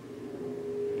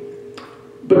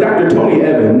 But Dr. Tony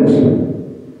Evans,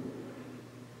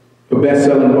 a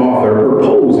best-selling author,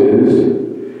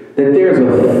 proposes that there's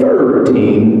a third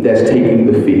team that's taking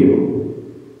the field.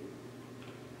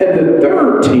 And the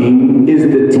third team is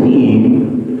the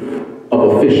team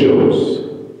of officials,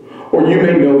 or you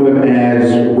may know them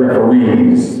as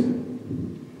referees.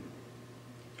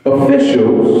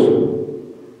 Officials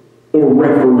or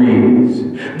referees.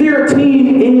 They're a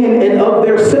team in and of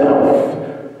themselves.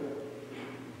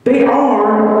 They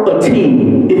are a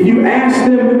team. If you ask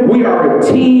them, we are a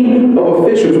team of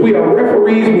officials. We are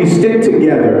referees. We stick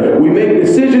together. We make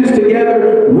decisions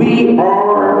together. We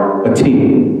are a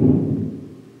team.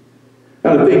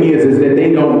 Now the thing is that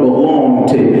they don't belong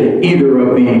to either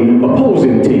of the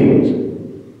opposing teams.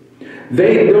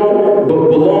 They don't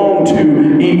belong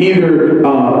to either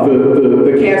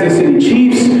the Kansas City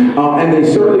Chiefs, and they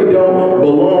certainly don't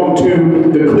belong to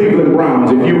the Cleveland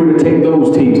Browns, if you were to take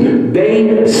those teams.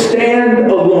 They stand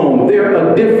alone. They're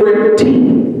a different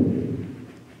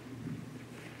team.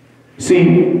 See,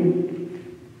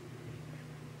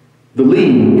 the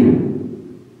league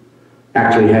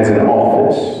actually has an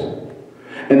office.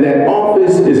 And that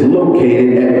office is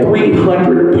located at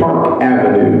 300 Park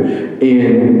Avenue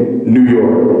in New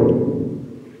York.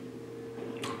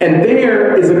 And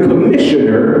there is a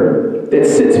commissioner that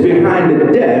sits behind the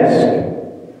desk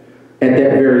at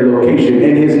that very location.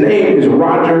 And his name is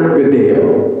Roger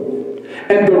Goodell.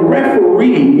 And the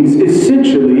referees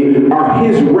essentially are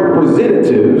his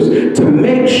representatives to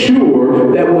make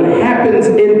sure that what happens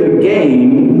in the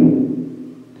game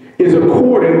is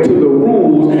according to the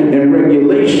rules and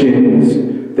regulations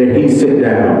that he set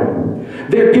down.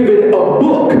 They're given a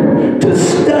book to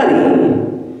study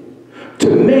to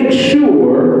make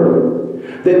sure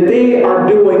that they are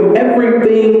doing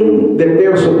everything that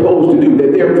they're supposed to do,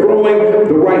 that they're throwing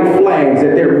the right flags,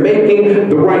 that they're making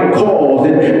the right calls,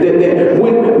 that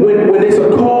when it's a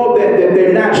call that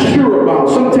they're not sure about,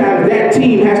 sometimes that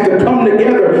team has to come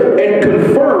together and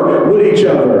confer with each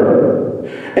other.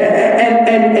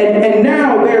 And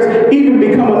now there's even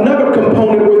become another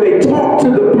component where they talk to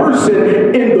the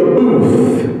person in the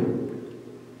booth.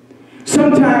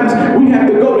 Sometimes we have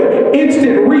to go to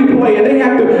instant replay and they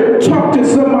have to talk to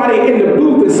somebody in the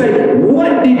booth and say,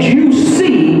 what did you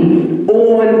see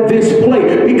on this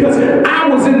play? Because I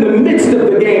was in the midst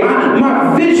of the game.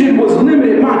 My vision was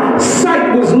limited. My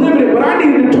sight was limited. But I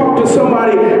needed to talk to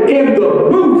somebody in the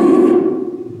booth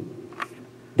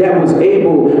that was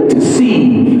able to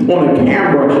see on a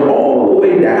camera all the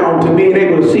way down to being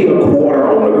able to see a quarter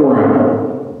on the ground.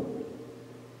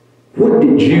 What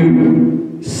did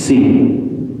you see?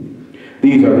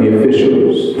 These are the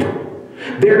officials.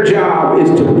 Their job is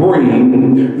to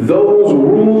bring those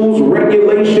rules,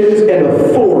 regulations, and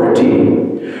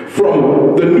authority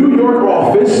from the New York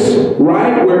office,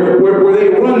 right, where they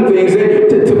run things,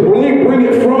 to bring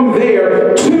it from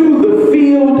there to the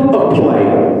field of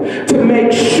play, to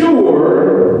make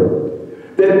sure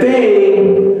that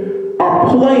they are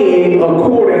playing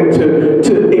according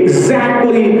to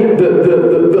exactly the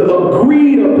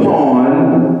agreed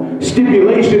upon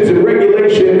stipulations and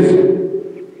regulations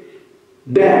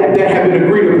that have been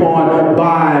agreed upon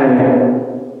by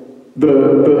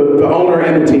the owner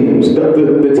and the teams,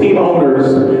 the team owners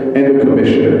and the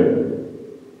commissioner.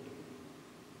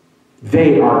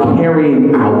 They are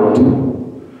carrying out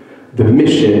the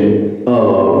mission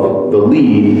of the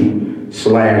league /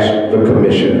 the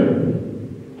commissioner.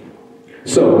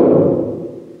 So,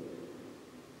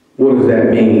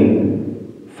 that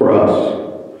mean for us?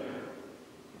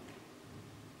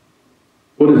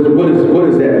 What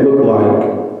does that look like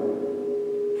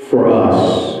for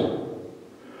us?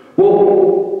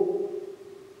 Well,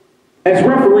 as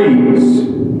referees,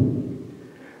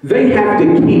 they have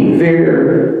to keep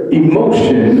their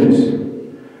emotions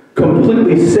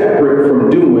completely separate from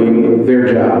doing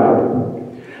their job.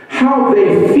 How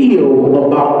they feel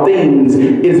about things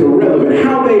is irrelevant.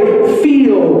 How they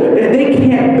feel, and they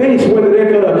can't base whether they're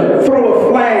going to throw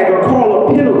a flag or call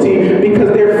a penalty because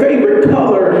their favorite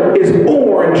color is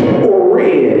orange or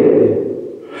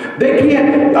red. They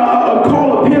can't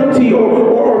call a penalty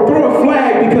or throw a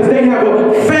flag because they have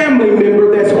a family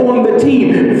member that's on the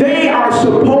team. They are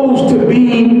supposed to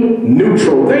be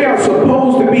neutral. They are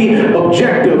supposed to be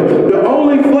objective. The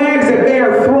only flags that they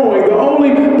are throwing, the only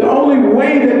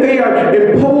way that they are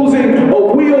imposing a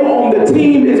will on the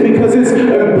team is because it's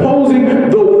imposing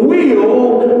the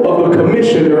will of the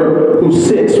commissioner who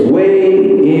sits way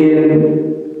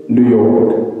in New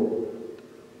York.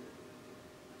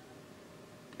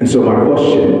 And so my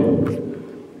question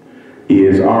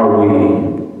is, are we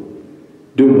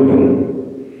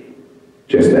doing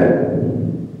just that?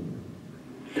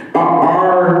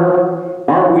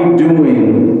 Are we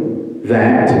doing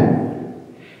that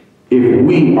if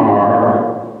we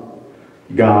are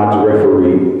God's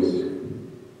referees?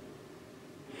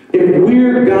 If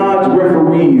we're God's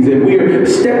referees and we're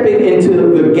stepping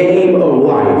into the game of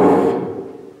life,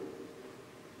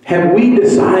 have we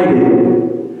decided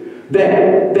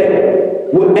that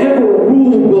whatever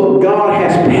rule book God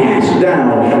has passed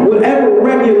down, whatever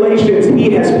regulations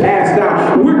he has passed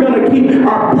down, we're going to keep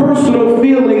our personal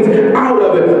feelings out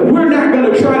of it. We're not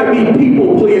going to try to be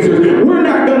people pleasers. We're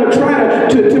not going to try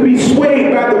to be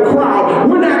swayed by the crowd.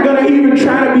 We're not going to even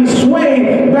try to be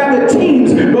swayed by the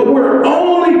teams, but we're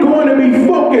only going to be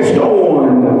focused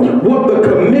on what the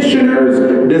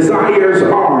commissioner's desires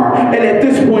are. And at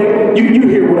this point, you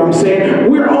hear what I'm saying.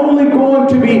 We're only going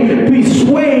to be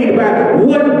swayed by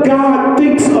what God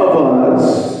thinks of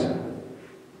us.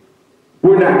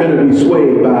 We're not going to be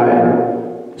swayed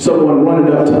by someone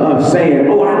running up to us saying,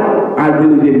 oh, I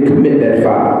really didn't commit that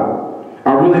foul.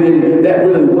 That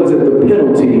really wasn't the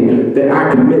penalty that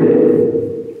I committed.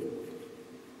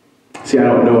 See, I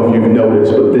don't know if you've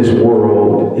noticed, but this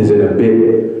world is in a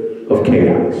bit of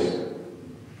chaos.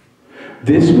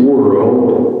 This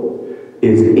world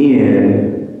is in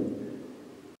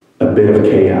a bit of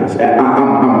chaos.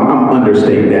 I'm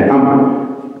understating that.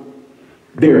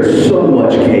 There is so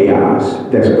much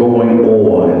chaos that's going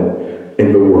on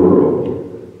in the world.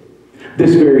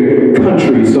 This very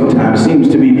country sometimes seems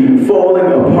to be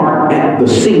falling apart at the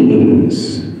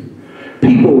seams.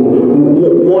 People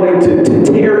wanting to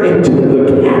tear into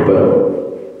the Capitol.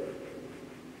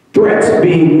 Threats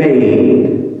being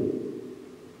made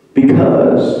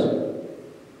because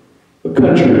the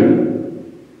country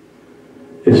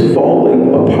is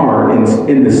falling apart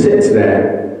in the sense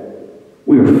that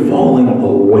we are falling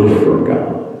away from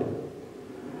God.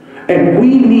 And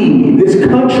this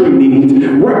country needs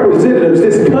representatives,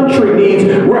 this country needs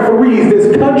referees,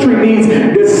 this country needs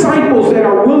disciples that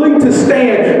are willing to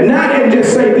stand, not and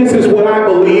just say this is what I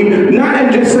believe, not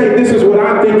and just say this is what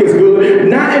I think is good,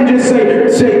 not and just say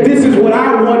this is what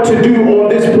I want to do on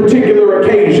this particular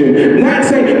occasion, not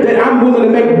say that I'm willing to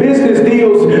make business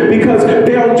deals because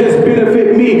they'll just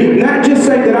benefit me, not just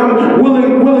say that I'm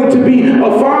willing to be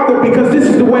a father because this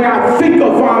is the way I think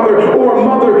a father or a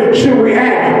mother should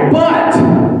react, but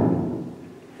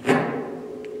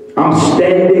I'm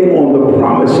standing on the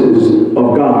promises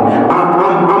of God.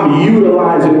 I'm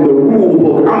utilizing the rule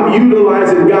book. I'm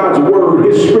utilizing God's word,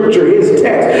 his scripture, his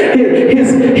text,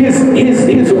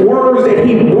 his words that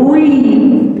he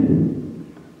breathed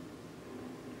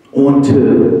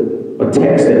onto a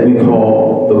text that we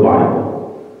call the Bible.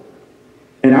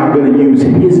 And I'm going to use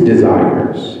his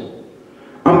desires.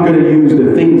 I'm going to use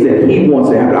the things that he wants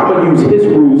to happen. I'm going to use his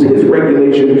rules, his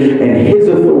regulations, and his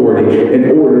authority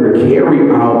in order to carry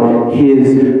out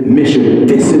his mission.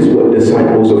 This is what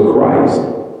disciples of Christ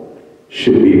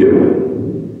should be doing.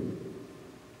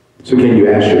 So can you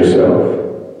ask yourself,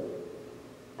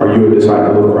 are you a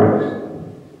disciple of Christ?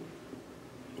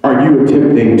 Are you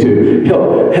attempting to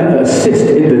help assist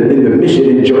in the mission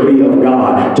and journey of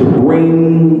God to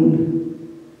bring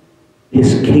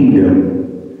his kingdom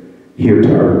here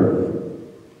to earth?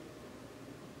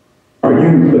 Are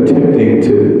you attempting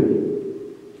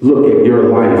to look at your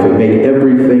life and make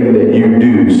everything that you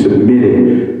do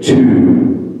submitted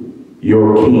to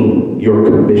your king, your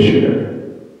commissioner?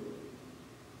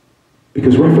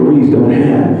 Because referees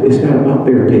it's not about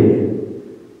their opinion.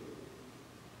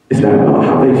 It's not about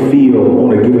how they feel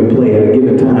on a given play at a given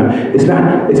It's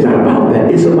not about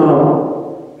that. It's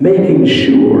about making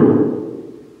sure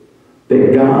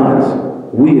that God's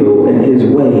will and his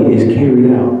way is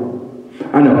carried out.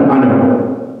 I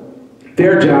know.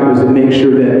 Their job is to make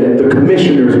sure that the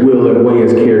commissioner's will and way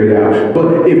is carried out.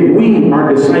 But if we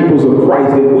are disciples of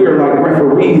Christ, if we are like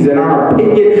referees and our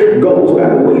opinion goes by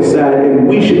the wayside, and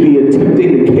we should be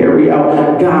attempting to carry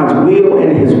out God's will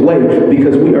and his way,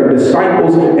 because we are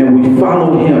disciples and we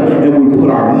follow him and we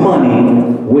put our money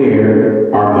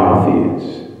where our mouth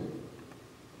is.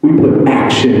 We put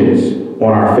actions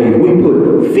on our faith. We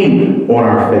put feet on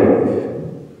our faith.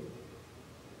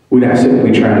 We're not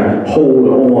simply trying to hold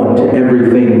on to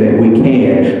everything that we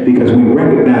can, because we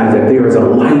recognize that there is a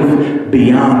life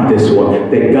beyond this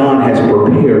one that God has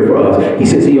prepared for us. He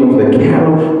says he owns the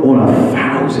cattle on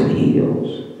 1,000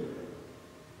 hills.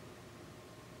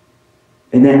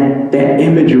 And that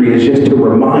imagery is just to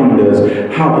remind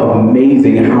us how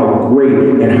amazing and how great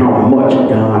and how much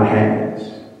God has.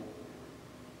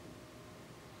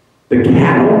 The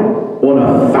cattle on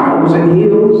 1,000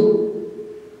 hills.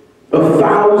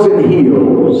 1,000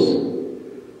 hills.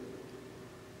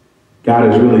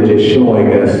 God is really just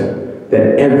showing us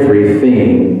that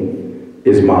everything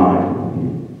is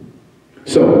mine.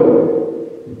 So,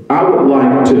 I would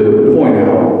like to point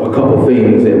out a couple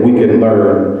things that we can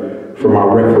learn from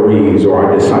our referees or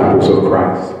our disciples of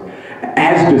Christ.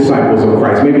 As disciples of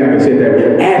Christ, maybe I can say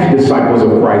that, as disciples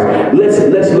of Christ, let's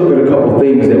look at a couple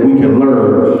things that we can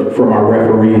learn from our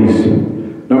referees.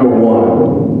 Number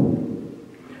one,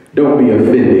 don't be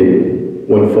offended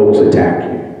when folks attack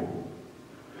you.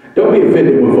 Don't be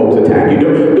offended when folks attack you.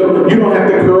 You don't have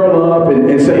to curl up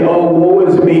and say, oh, woe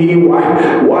is me. Why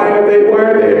are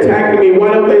they attacking me?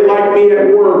 Why don't they like me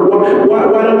at work?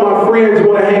 Why don't my friends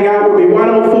want to hang out with me? Why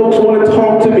don't folks want to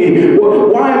talk to me?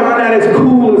 Why am I not as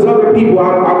cool as other people?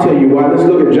 I'll tell you why. Let's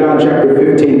look at John chapter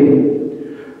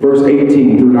 15, verse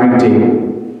 18 through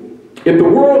 19. If the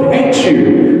world hates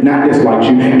you, not dislikes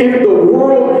you, if the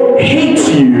world hates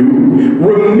you,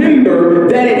 remember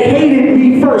that it hated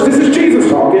me first. This is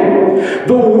Jesus talking.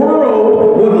 The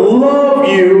world would love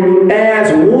you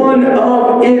as one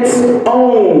of its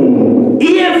own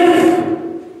if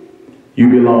you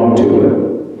belong to it.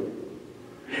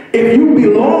 If you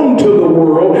belong to the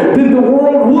world, then the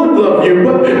world would love you.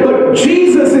 But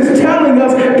Jesus is telling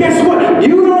us, guess what?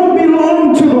 You don't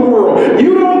belong to the world.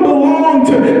 You don't belong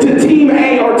to Team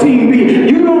A or Team B.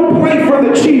 You don't play for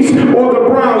the Chiefs or the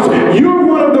Browns. You're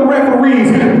one of the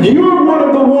referees. You're one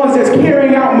of the ones that's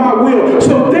carrying out my will.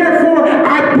 So therefore,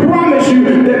 I promise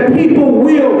you that people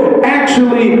will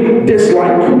actually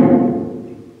dislike you.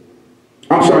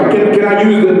 I'm sorry, can I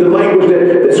use the language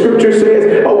that Scripture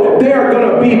says? Oh, there are going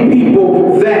to be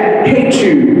people that hate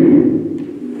you.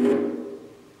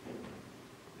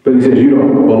 But he says you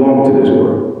don't belong to this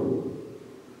world.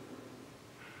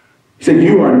 He said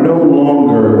you are no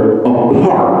longer a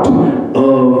part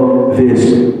of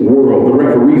this world. The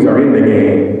referees are in the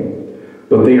game,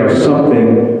 but they are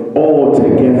something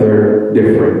altogether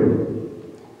different.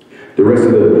 The rest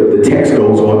of the text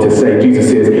goes on to say,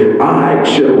 Jesus says, I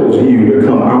chose you to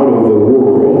come out of the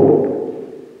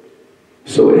world,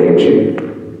 so it hates you.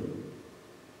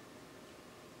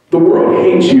 The world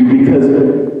hates you because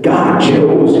God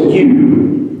chose you.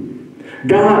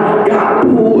 God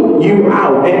pulled you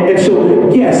out. And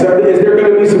so, yes, is there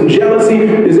going to be some jealousy?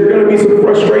 Is there going to be some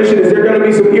frustration? Is there going to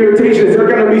be some irritation? Is there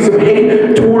going to be some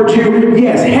hate towards you?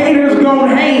 Yes, haters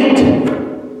gonna hate.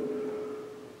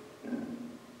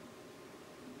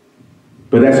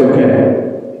 But that's okay.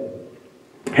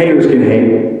 Haters can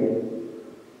hate.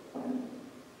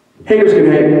 Haters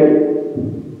can hate.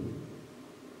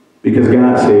 Because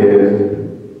God says,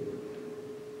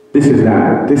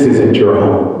 this isn't your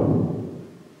home.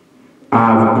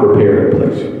 I've prepared a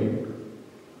place for you.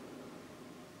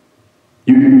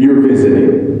 You're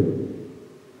visiting.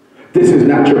 This is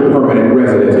not your permanent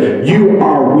residence. You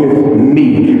are with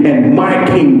me, and my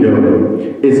kingdom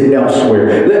is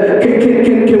elsewhere.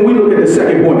 Can we look at the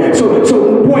second point?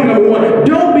 So point number one,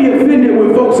 don't be offended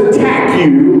when folks attack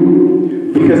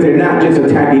you, because they're not just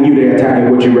attacking you, they're attacking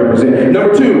what you represent.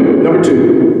 Number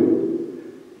two,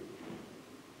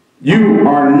 you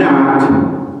are not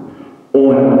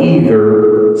on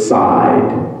either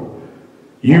side.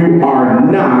 You are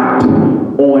not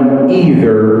on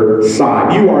either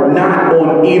side. You are not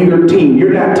on either team.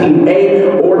 You're not Team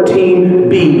A or Team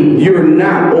B. You're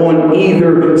not on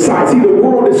either side. See, the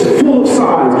world is full of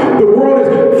sides. The world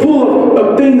is full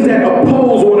of things that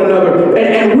oppose one another.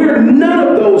 And we're none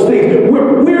of those things.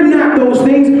 We're not those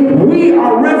things. We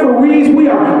are referees. We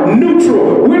are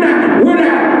neutral. We're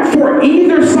not for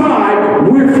either side.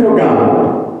 We're for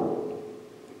God.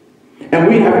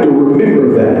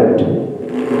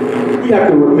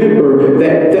 to remember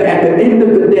that at the end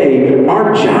of the day,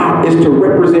 our job is to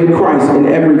represent Christ in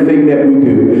everything that we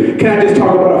do. Can I just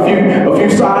talk about a few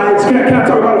sides? Can I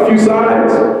talk about a few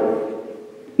sides?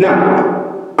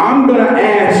 Now, I'm going to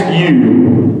ask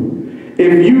you,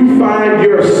 if you find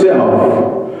yourself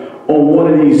on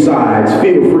one of these sides,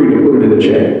 feel free to put it in the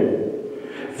chat.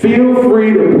 Feel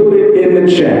free to put it in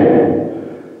the chat.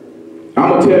 I'm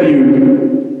gonna tell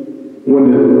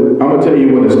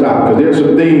you when to stop, because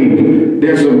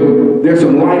there's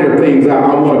some lighter things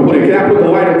I want to put in. Can I put the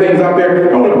lighter things out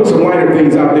there? I want to put some lighter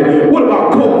things out there. What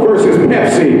about Coke versus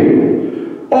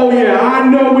Pepsi? Oh yeah, I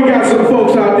know we got some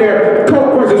folks out there.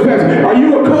 Coke versus Pepsi. Are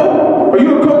you a Coke? Are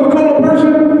you a Coca-Cola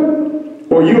person?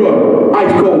 Or are you a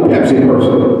ice cold Pepsi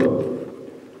person?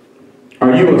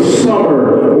 Are you a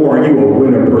summer or are you a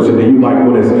winter person? Do you like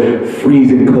when it's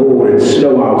freezing cold and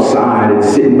snow outside and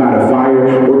sitting by the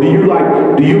fire? Or do you like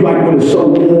when it's so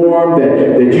warm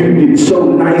that it's so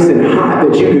nice and hot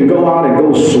that you can go out and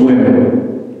go swimming?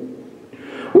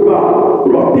 What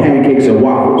about pancakes and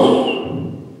waffles?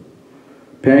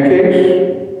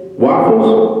 Pancakes?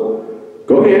 Waffles?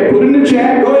 Go ahead, put it in the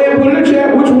chat. Go ahead, put it in the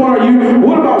chat. Which one are you?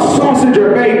 What about sausage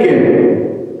or bacon?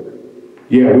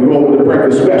 Yeah, we're going with the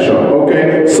breakfast special.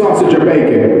 Okay, sausage or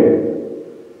bacon?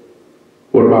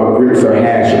 What about grits or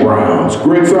hash browns?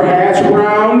 Grits or hash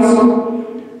browns?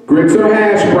 Grits or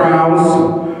hash browns?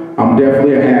 I'm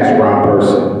definitely a hash brown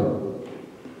person.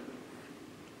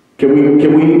 Can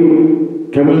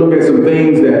we look at some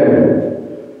things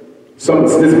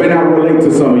this may not relate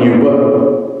to some of you,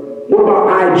 but what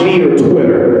about IG or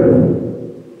Twitter?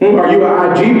 Are you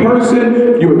an IG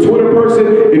person? You a Twitter person?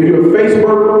 If you're a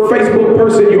Facebook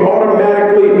person, you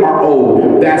automatically are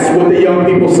old. That's what the young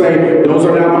people say. Those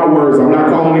are not my words. I'm not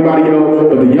calling anybody old,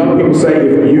 but the young people say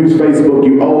if you use Facebook,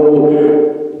 you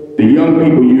old. The young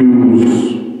people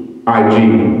use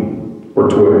IG or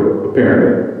Twitter,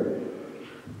 apparently.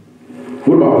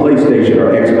 What about PlayStation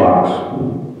or Xbox?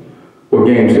 What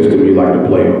game system you like to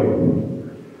play on?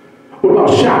 What about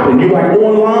shopping? You like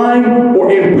online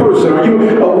or in person? Are you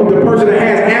the person that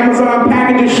has Amazon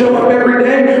packages show up every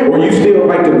day? Or you still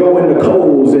like to go into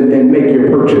Kohl's and make your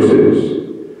purchases?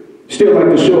 Still like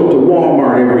to show up to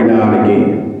Walmart every now and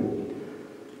again?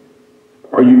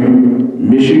 Are you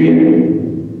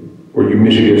Michigan or are you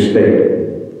Michigan State?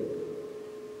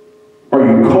 Are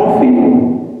you coffee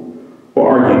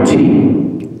or are you tea?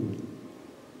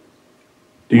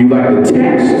 Do you like the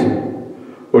text?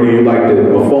 Or do you like a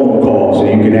phone call so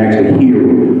you can actually hear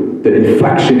the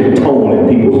inflection and tone in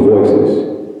people's voices?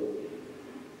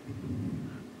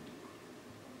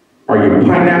 Are you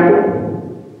pineapple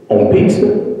on pizza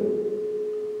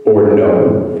or no?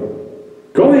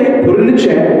 Go ahead, put it in the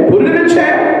chat. Put it in the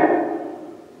chat.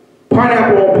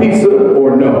 Pineapple on pizza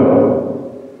or no?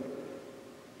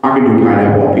 I can do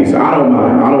pineapple on pizza. I don't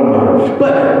mind.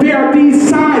 But there are these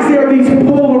sides. There are these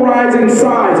polarizing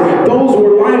sides. Those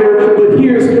were lighter, but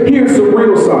here's some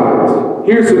real sides.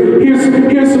 Here's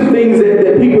some things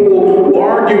that people will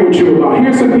argue with you about.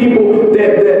 Here's some people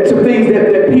some things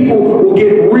that people will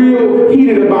get real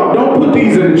heated about. Don't put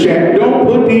these in the chat. Don't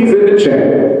put these in the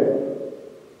chat.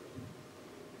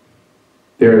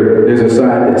 There's a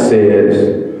side that says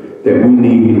that we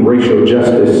need racial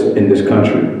justice in this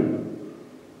country.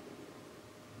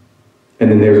 And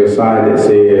then there's a side that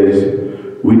says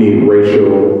we need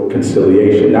racial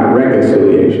conciliation, not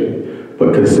reconciliation,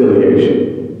 but conciliation.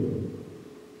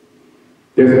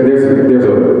 There's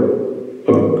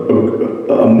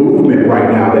a movement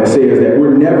right now that says that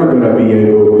we're never going to be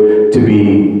able to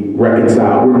be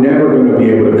reconciled. We're never going to be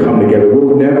able to come together.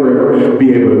 We'll never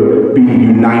be able to be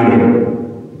united.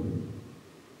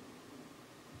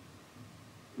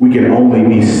 We can only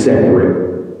be separate.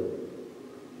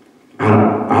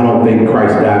 I don't think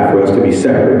Christ died for us to be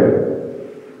separate.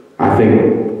 I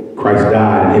think Christ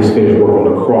died and his finished work on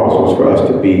the cross was for us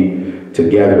to be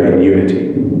together in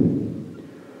unity.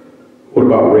 What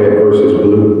about red versus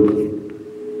blue?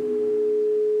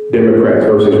 Democrats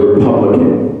versus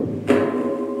Republican?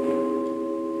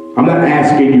 I'm not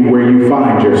asking you where you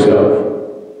find yourself,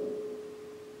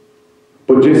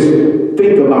 but just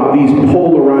think about these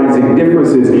polarizing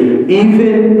differences.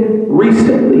 Even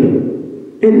recently,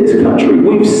 in this country,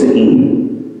 we've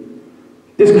seen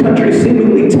this country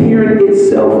seemingly tearing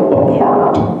itself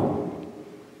apart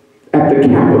at the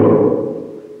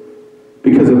Capitol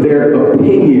because of their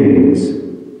opinions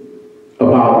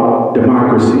about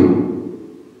democracy.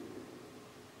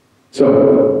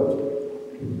 So,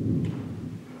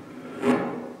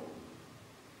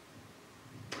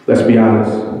 let's be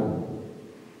honest.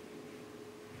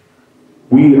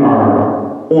 We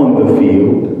are on the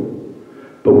field,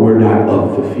 but we're not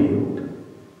of the field.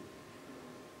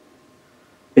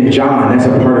 And John, that's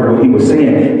a part of what he was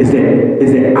saying, is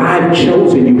that I've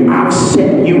chosen you. I've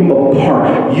set you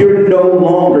apart. You're no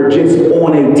longer just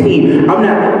on a team. I'm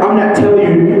not telling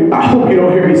you, I hope you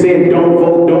don't hear me saying don't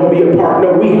vote, don't be a part.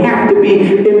 No, we have to be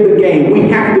in the game. We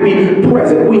have to be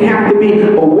present. We have to be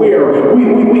aware.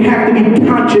 We have to be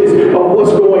conscious of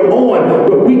what's going on,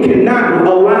 but we cannot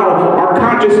allow our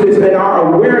consciousness and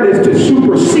our awareness to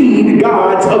supersede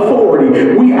God's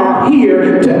authority. We are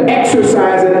here to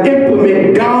exercise and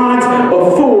implement God's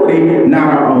authority,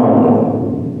 not our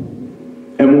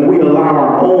own. And when we allow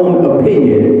our own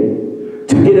opinion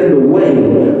to get in the way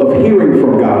of hearing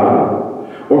from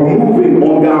God or moving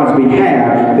on God's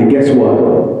behalf, then guess what?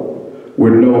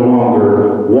 We're no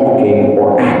longer walking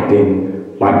or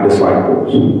acting like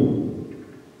disciples.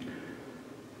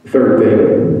 Third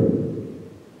thing,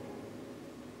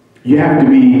 you have to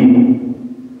be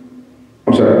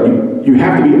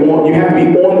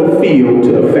on the field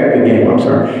to affect the game.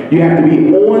 You have to be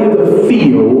on the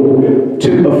field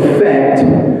to affect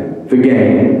the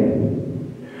game.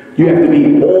 You have to be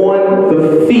on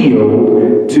the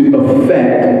field to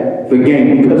affect the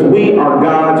game, because we are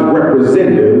God's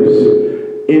representatives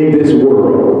in this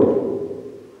world.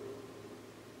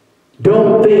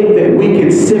 Don't think that we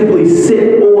can simply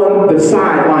sit on the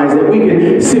sidelines, that we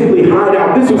can simply hide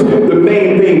out. This was the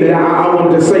main thing that I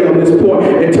wanted to say on this point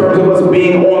in terms of us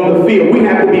being on the field. We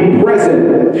have to be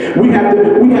present. We have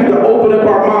to open up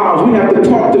our mouths. We have to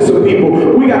talk to some people.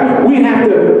 We have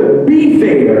to be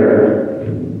there.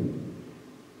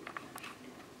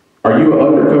 Are you an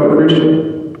undercover Christian?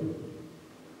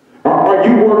 Are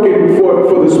you working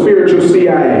for the spiritual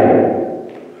CIA?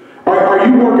 Are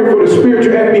you working for the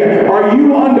spiritual FBI? Are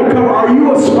you undercover? Are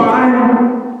you a spy?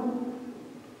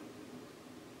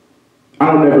 I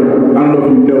don't know if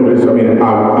you know this. I mean,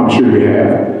 I'm sure you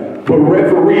have. But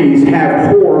referees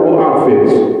have horrible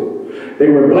outfits. They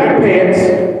wear black pants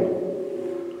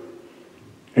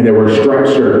and they wear striped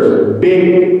shirts.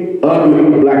 Big,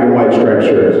 ugly, black and white striped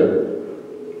shirts.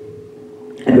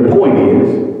 And the point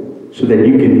is so that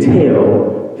you can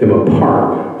tell them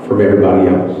apart from everybody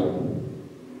else.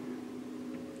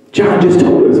 John just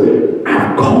told us,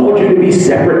 I've called you to be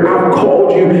separate. I've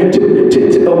called you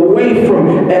to away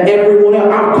from everyone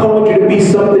else. I've called you to be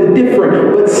something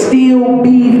different, but still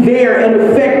be there and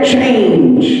affect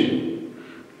change.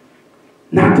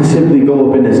 Not to simply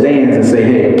go up in the stands and say,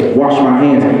 hey, wash my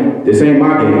hands. This ain't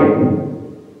my game.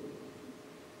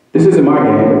 This isn't my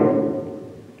game.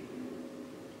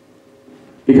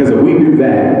 Because if we do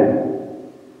that,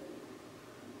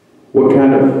 what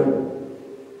kind of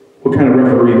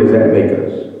referee does that make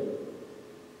us?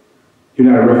 You're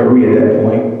not a referee at that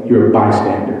point. You're a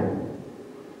bystander.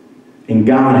 And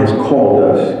God has called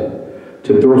us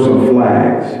to throw some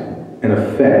flags and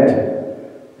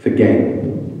affect the game.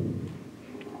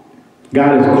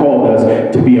 God has called us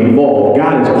to be involved.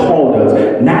 God has called us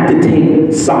not to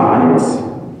take sides,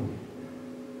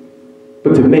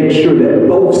 but to make sure that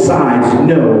both sides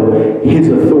know His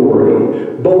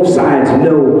authority. Both sides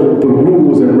know the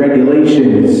rules and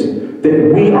regulations,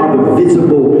 that we are the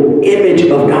visible image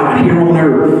of God here on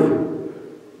earth.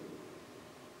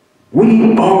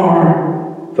 We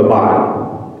are the body.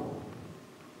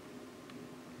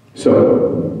 So,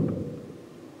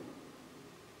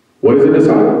 what is a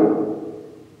disciple?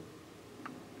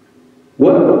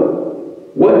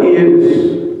 What is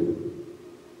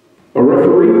a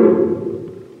referee?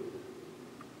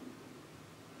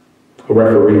 A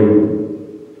referee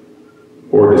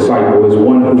or a disciple is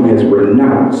one who has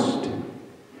renounced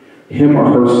him or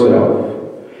herself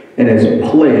and has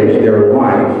pledged their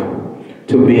life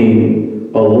to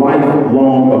being a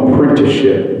lifelong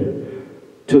apprenticeship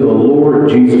to the Lord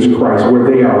Jesus Christ, where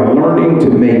they are learning to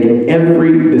make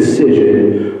every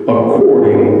decision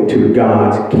according to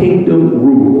God's kingdom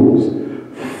rules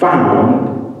found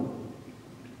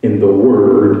in the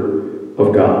Word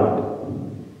of God.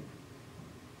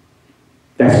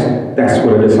 That's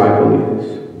what a disciple is.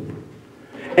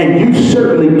 And you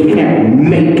certainly can't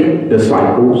make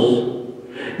disciples.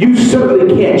 You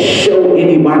certainly can't show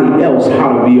anybody else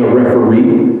how to be a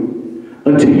referee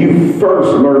until you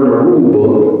first learn the rule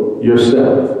book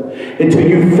yourself. Until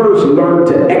you first learn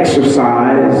to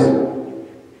exercise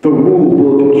the rule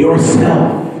book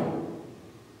yourself.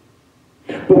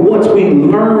 But once we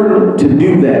learn to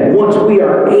do that, once we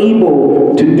are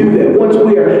able to do that,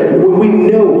 when we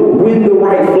know when the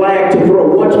right flag to throw,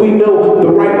 once we know the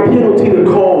right penalty to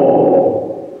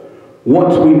call,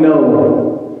 once we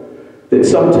know that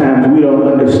sometimes we don't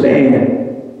understand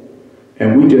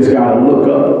and we just got to look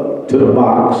up to the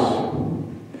box.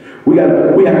 We have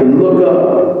to look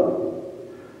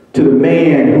up to the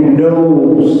man who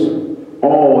knows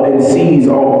all and sees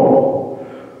all.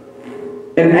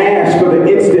 And ask for the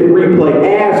instant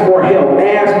replay, ask for help,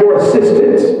 ask for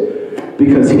assistance,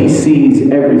 because he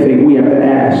sees everything. We have to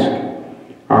ask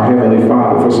our Heavenly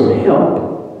Father for some help.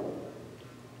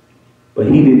 But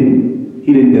he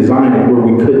didn't design it where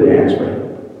we couldn't ask for help.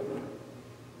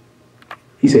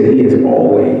 He said he is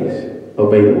always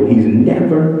available. He's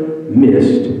never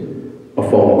missed a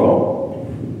phone call.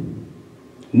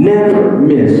 Never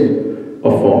missed a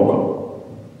phone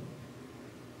call.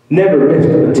 Never missed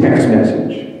a text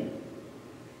message.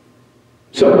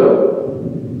 So,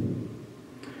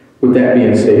 with that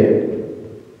being said,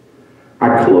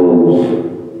 I close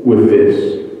with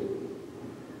this.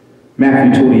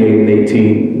 Matthew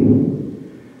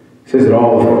 28:18 says that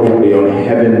all authority on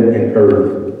heaven and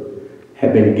earth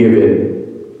have been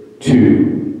given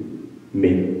to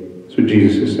me. That's what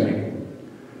Jesus is saying.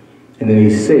 And then he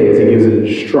says, he gives an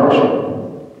instruction.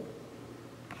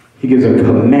 He gives a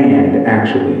command,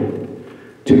 actually,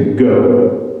 to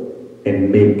go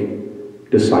and make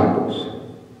disciples.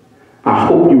 I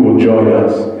hope you will join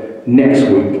us next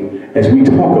week as we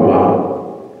talk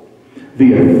about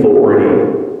the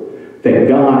authority that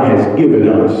God has given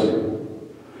us.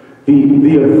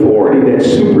 The authority that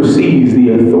supersedes the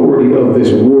authority of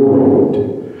this world,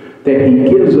 that he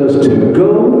gives us to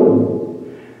go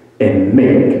and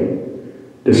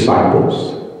make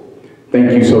disciples.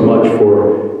 Thank you so much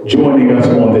for joining us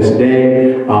on this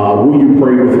day. Will you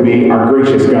pray with me? Our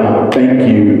gracious God, thank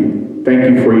you. Thank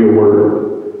you for your word.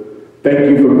 Thank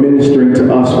you for ministering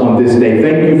to us on this day.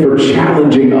 Thank you for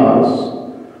challenging us.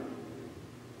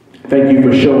 Thank you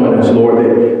for showing us,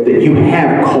 Lord, that you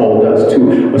have called us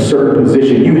to a certain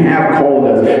position. You have called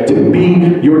us to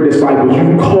be your disciples.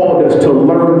 You've called us to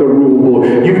learn the rule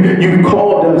book. You've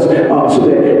called us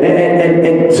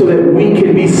so that we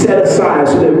can be set aside,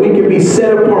 so that we can be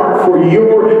set apart for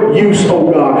your use,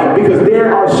 oh God. Because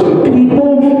there are some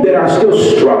people that are still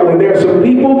struggling. There are some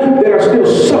people that are still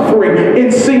suffering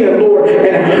in sin, Lord.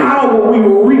 And how will we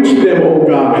reach them, oh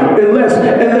God,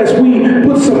 unless we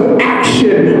put some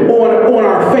action on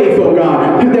our faith, oh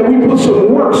God, that we put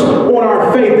some works on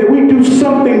our faith, that we do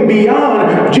something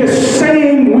beyond just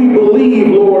saying we believe,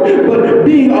 Lord, but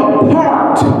being a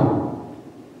part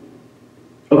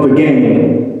of the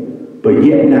game, but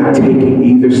yet not taking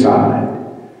either side,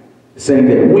 saying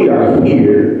that we are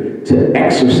here to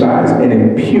exercise and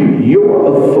impute your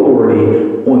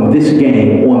authority on this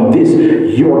game, on this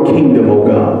your kingdom, oh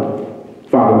God.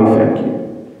 Father, we thank you.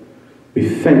 We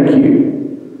thank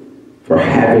you for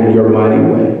having your mighty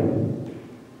way.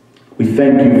 We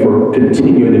thank you for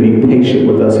continuing to be patient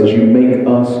with us as you make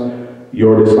us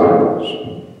your disciples.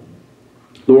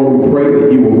 Lord, we pray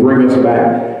that you will bring us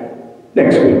back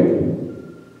next week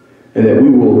and that we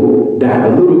will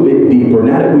dive a little bit deeper.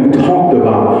 Now that we've talked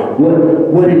about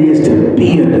what it is to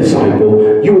be a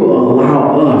disciple, you will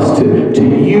allow us to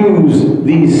use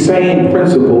these same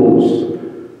principles,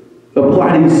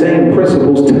 apply these same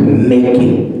principles to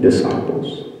making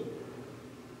disciples.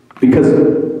 Because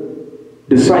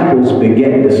disciples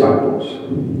beget disciples.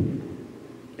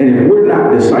 And if we're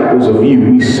not disciples of you,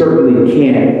 we certainly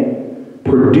can't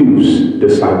produce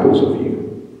disciples of you.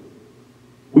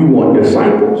 We want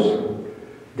disciples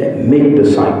that make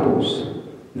disciples,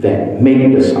 that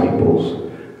make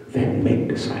disciples, that make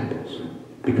disciples.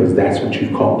 Because that's what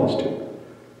you've called us to.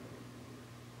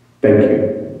 Thank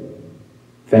you.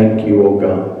 Thank you, oh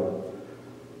God,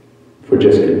 for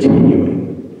just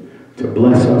continuing to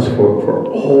bless us for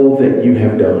all that you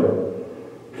have done,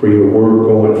 for your word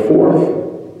going forth,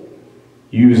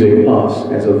 using us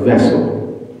as a vessel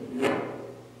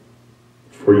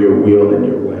for your will and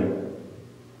your way.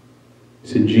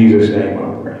 It's in Jesus' name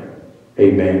I pray.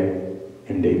 Amen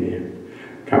and amen.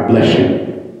 God bless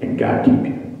you and God keep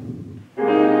you.